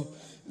all.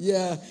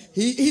 Yeah.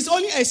 His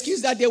only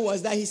excuse that day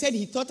was that he said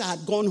he thought I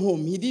had gone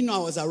home. He didn't know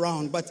I was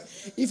around. But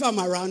if I'm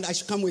around, I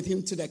should come with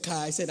him to the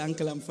car. I said,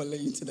 Uncle, I'm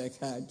following you to the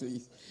car,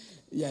 please.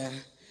 Yeah.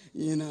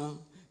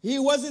 He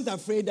wasn't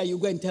afraid that you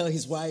go and tell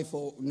his wife.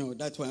 No,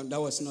 that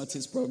was not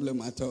his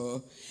problem at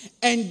all.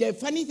 And the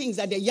funny thing is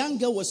that the young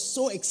girl was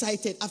so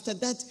excited. After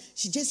that,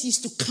 she just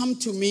used to come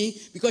to me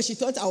because she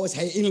thought I was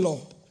her in-law.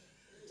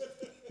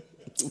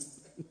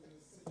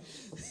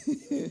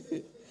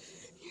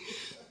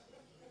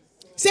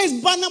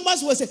 Says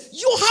Barnabas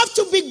you have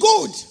to be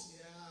good.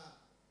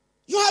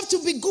 You have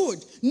to be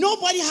good.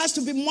 Nobody has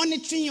to be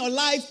monitoring your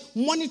life,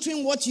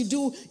 monitoring what you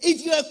do.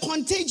 If you're a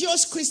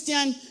contagious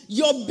Christian,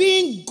 your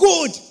being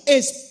good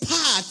is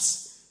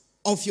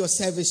part of your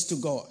service to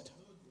God.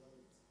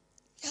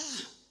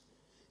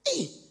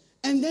 Yeah.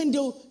 And then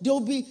they'll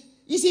be,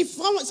 you see,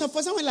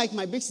 for someone like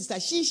my big sister,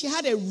 she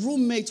had a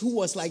roommate who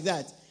was like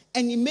that.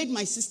 And it made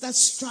my sister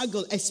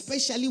struggle,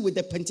 especially with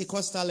the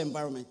Pentecostal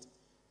environment.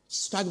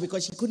 She struggled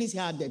because she couldn't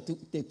hear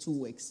the 2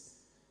 weeks.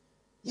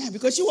 Yeah,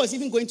 because she was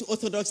even going to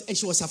Orthodox and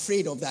she was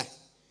afraid of that.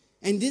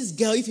 And this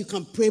girl, if you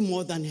can pray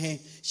more than her,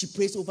 she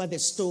prays over the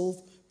stove,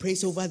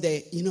 prays over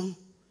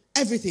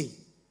everything.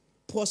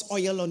 Pours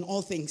oil on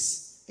all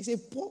things. I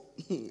said, pour.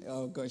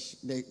 Oh gosh,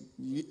 the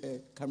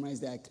camera is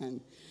there.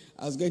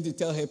 I was going to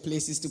tell her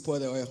places to pour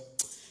the oil.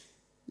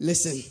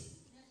 Listen,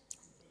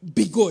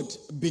 be good,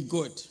 be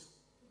good,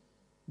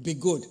 be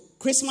good.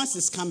 Christmas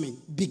is coming.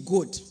 Be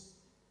good,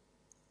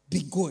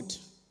 be good.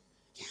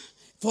 Yeah.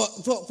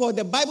 For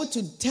the Bible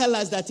to tell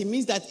us that, it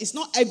means that it's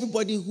not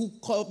everybody who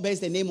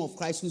bears the name of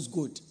Christ who's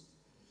good.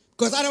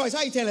 Because otherwise,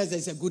 how you tell us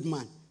there's a good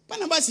man?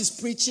 Barnabas is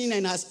preaching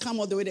and has come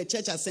all the way. The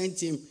church has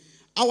sent him.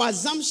 Our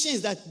assumption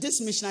is that this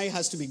missionary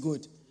has to be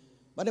good.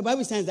 But the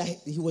Bible says that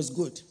he was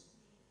good.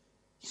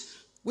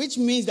 Which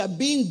means that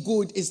being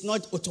good is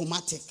not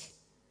automatic.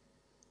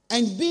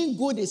 And being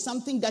good is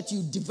something that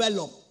you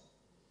develop.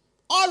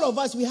 All of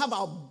us, we have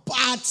our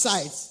bad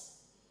sides.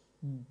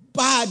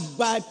 Bad.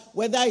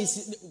 Whether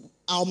it's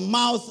our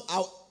mouth,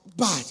 our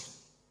bad.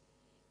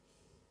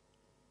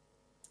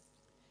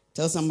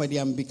 Tell somebody,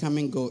 I'm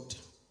becoming good.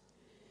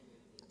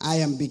 I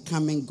am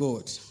becoming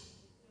good.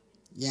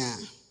 Yeah.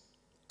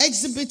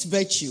 Exhibit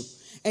virtue.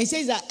 And he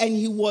says that, and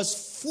he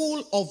was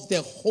full of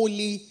the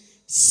Holy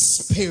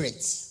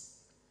Spirit.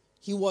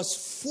 He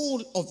was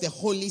full of the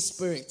Holy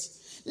Spirit.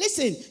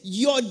 Listen,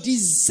 your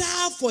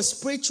desire for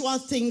spiritual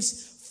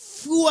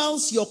things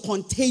fuels your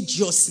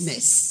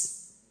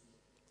contagiousness.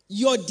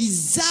 Your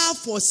desire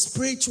for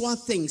spiritual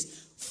things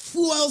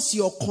fuels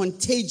your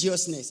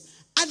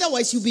contagiousness.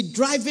 Otherwise, you'll be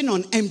driving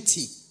on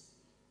empty.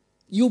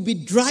 You'll be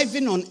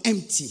driving on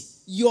empty.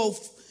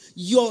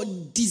 Your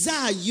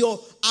desire, your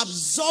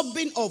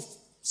absorbing of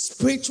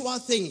spiritual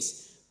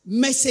things,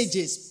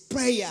 messages,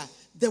 prayer,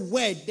 the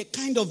word, the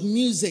kind of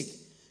music.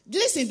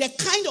 Listen, the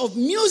kind of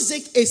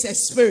music is a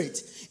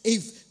spirit.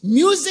 If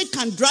music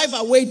can drive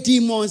away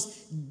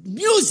demons,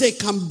 music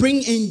can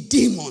bring in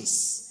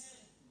demons.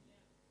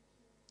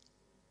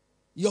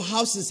 Your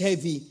house is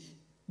heavy.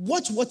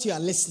 Watch what you are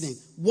listening,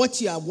 what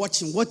you are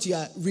watching, what you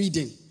are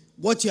reading,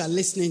 what you are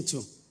listening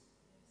to.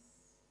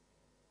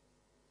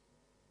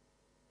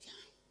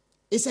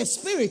 It's a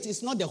spirit,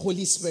 it's not the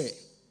Holy Spirit.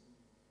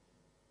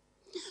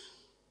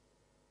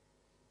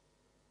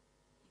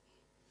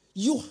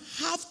 You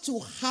have to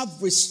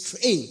have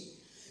restraint.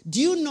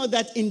 Do you know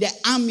that in the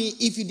army,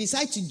 if you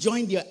decide to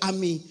join the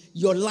army,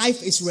 your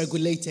life is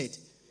regulated?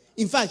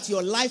 In fact,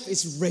 your life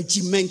is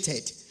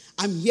regimented.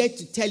 I'm here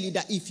to tell you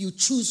that if you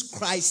choose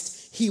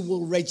Christ, he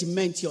will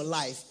regiment your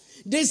life.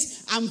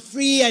 This, I'm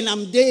free and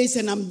I'm this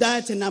and I'm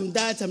that and I'm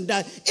that, I'm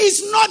that.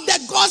 It's not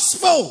the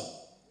gospel.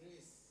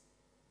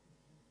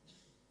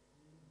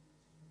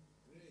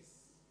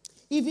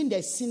 Even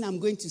the sin I'm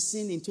going to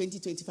sin in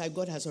 2025,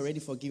 God has already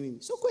forgiven me.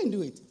 So go and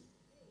do it.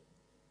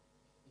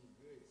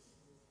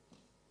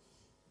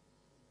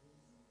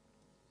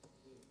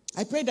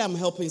 I pray that I'm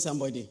helping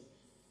somebody.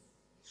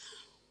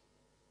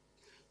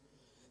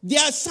 There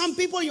are some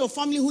people in your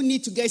family who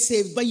need to get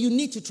saved, but you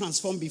need to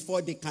transform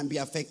before they can be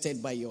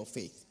affected by your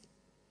faith.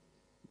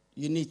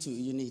 You need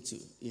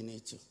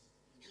to.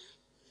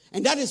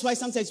 And that is why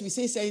sometimes we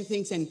say certain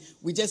things and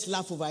we just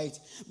laugh over it.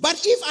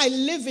 But if I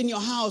live in your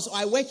house or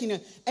I work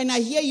and I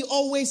hear you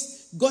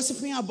always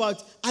gossiping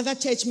about other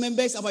church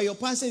members, about your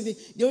pastors,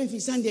 they went for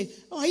Sunday,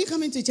 oh, are you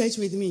coming to church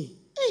with me?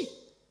 Hey.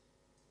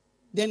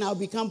 Then I'll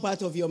become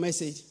part of your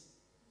message.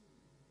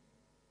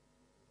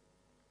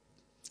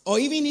 Or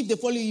even if they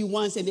follow you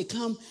once and they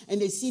come and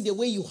they see the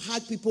way you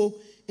hug people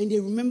and they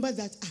remember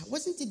that,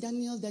 wasn't it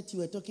Daniel that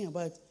you were talking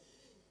about?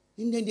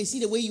 And then they see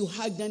the way you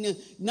hug Daniel.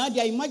 Now they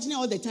are imagining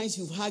all the times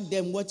you've hugged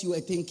them, what you were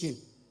thinking.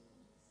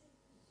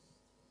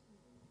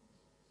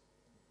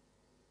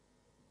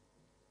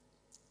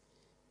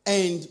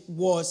 And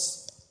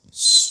was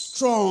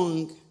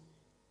strong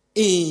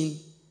in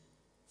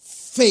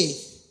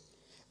faith.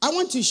 I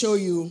want to show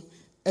you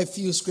a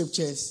few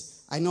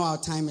scriptures. I know our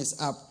time is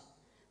up,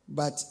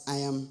 but I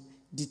am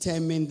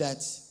determined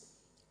that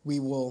we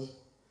will,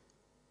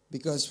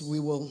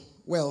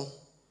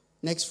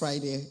 next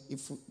Friday,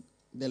 if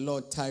the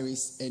Lord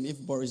tarries, and if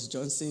Boris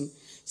Johnson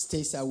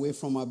stays away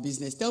from our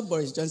business, tell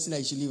Boris Johnson that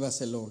he should leave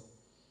us alone.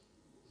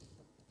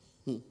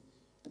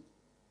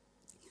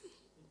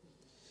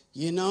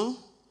 You know,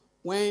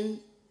 when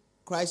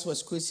Christ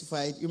was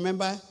crucified, you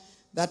remember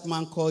that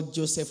man called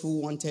Joseph who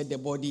wanted the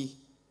body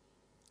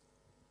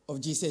of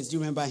Jesus? Do you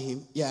remember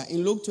him? Yeah,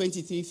 in Luke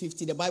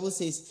 23:50, the Bible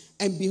says,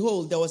 and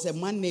behold, there was a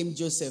man named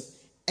Joseph,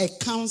 a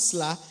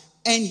counselor,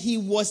 and he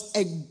was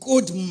a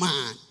good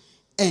man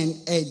and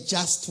a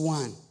just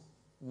one.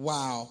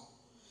 Wow.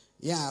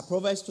 Yeah,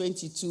 Proverbs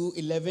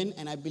 22:11,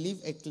 and I believe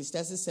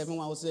Ecclesiastes 7:1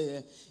 also.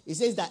 It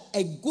says that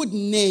a good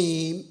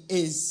name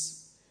is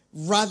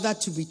rather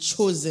to be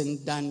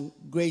chosen than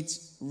great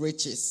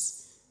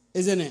riches.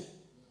 Isn't it?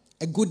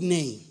 A good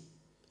name.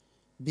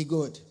 Be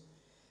good.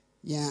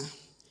 Yeah.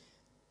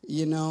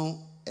 You know,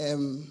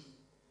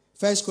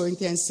 1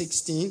 Corinthians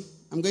 16,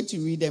 I'm going to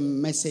read a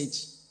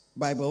Message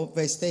Bible,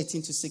 verse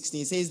 13 to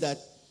 16. It says that,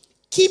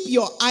 keep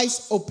your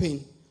eyes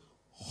open.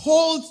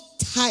 Hold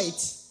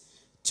tight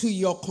to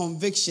your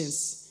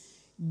convictions.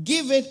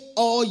 Give it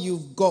all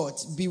you've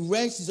got. Be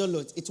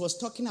resolute. It was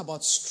talking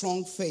about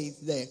strong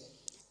faith there.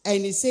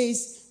 And it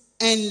says,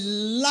 and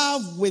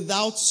love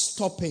without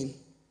stopping.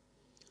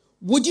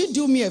 Would you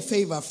do me a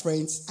favor,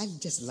 friends? I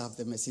just love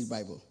the Message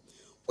Bible.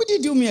 Would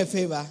you do me a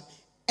favor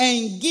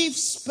and give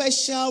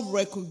special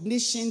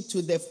recognition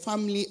to the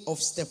family of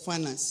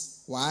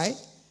Stephanas? Why?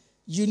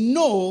 You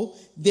know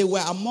they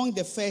were among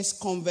the first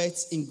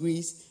converts in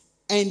Greece,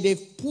 and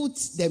they've put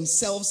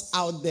themselves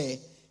out there,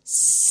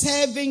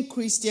 serving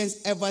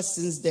Christians ever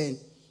since then.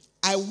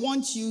 I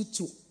want you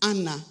to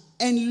honor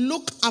and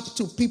look up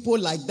to people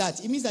like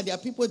that. It means that there are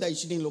people that you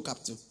shouldn't look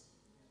up to.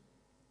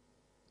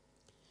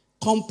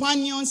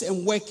 Companions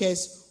and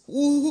workers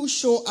who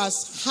show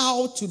us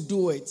how to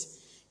do it,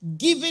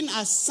 giving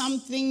us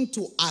something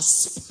to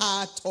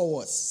aspire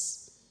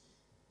towards.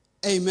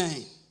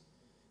 Amen.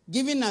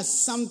 Giving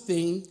us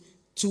something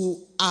to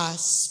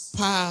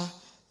aspire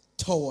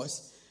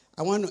towards.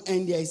 I want to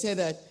end here. He said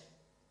that,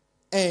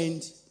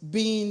 and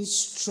being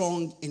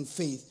strong in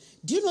faith.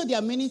 Do you know there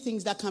are many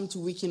things that come to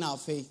weaken our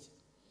faith?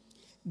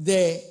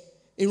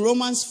 In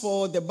Romans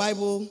 4, the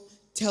Bible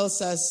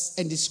tells us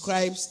and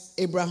describes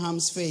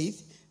Abraham's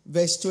faith.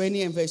 Verse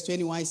 20 and verse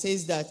 21, it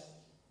says that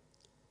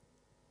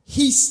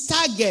he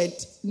staggered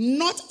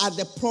not at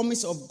the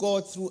promise of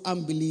God through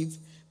unbelief,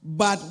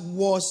 but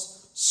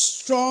was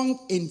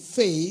strong in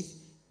faith,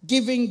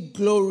 giving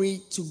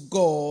glory to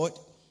God,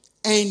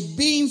 and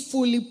being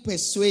fully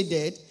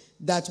persuaded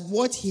that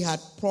what he had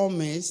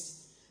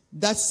promised,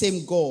 that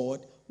same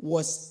God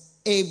was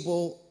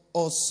able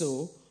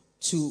also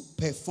to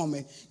perform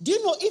it. Do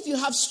you know if you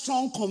have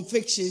strong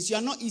convictions, you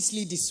are not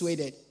easily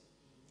dissuaded?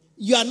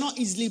 You are not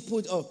easily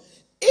put off.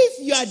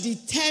 If you are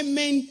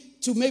determined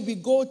to maybe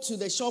go to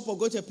the shop or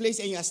go to a place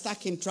and you are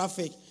stuck in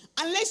traffic,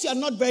 unless you are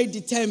not very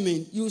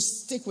determined, you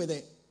stick with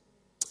it.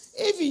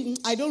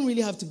 I don't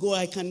really have to go,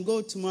 I can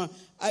go tomorrow.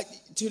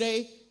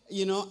 Today,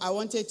 I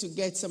wanted to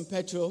get some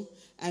petrol.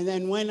 And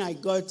then when I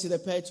got to the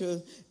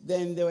petrol,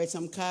 then there were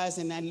some cars,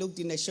 and I looked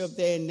in the shop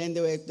there, and then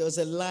there was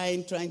a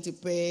line trying to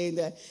pay,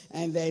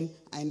 and then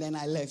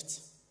I left.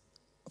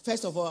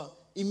 First of all,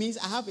 it means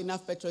I have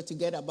enough petrol to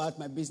get about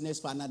my business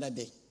for another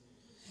day.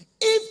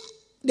 If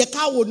the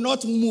car would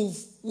not move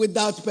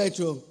without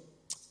petrol,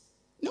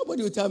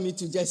 nobody would tell me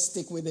to just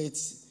stick with it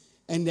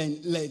and then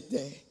let it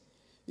there.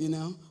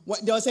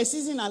 There was a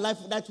season in our life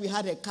that we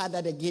had a car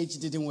that the gauge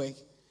didn't work.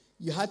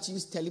 You had to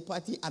use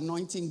telepathy,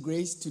 anointing,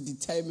 grace to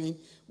determine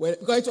where,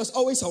 because it was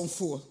always on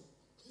full.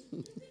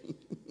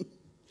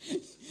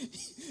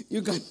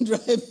 You can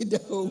drive it the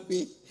whole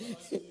way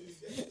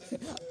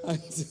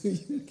until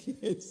you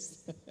get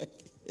stuck.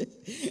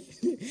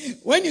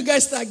 When you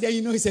get stuck, then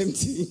you know it's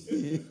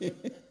empty.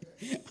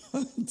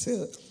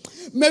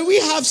 May we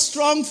have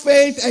strong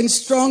faith and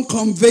strong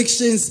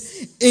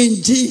convictions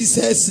in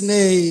Jesus'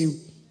 name.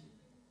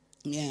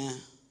 Yeah.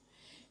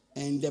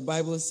 And the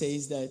Bible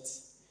says that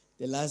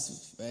the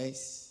last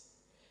verse,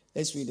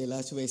 let's read the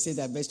last verse. It says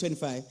that, verse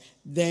 25,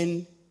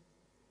 then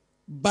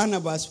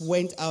Barnabas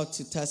went out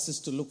to Tarsus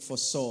to look for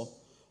Saul.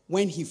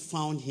 When he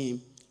found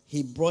him,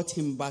 he brought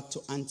him back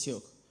to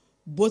Antioch.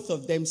 Both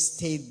of them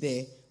stayed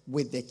there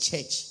with the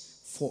church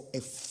for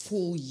a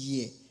full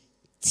year,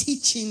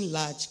 teaching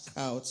large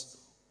crowds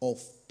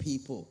of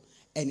people.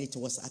 And it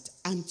was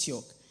at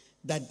Antioch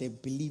that the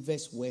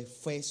believers were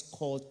first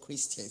called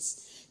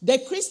Christians. The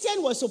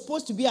Christian was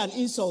supposed to be an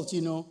insult,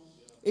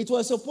 It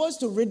was supposed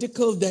to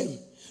ridicule them.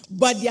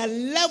 But their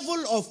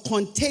level of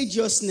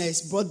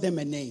contagiousness brought them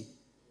a name.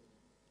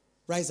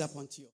 Rise up unto you.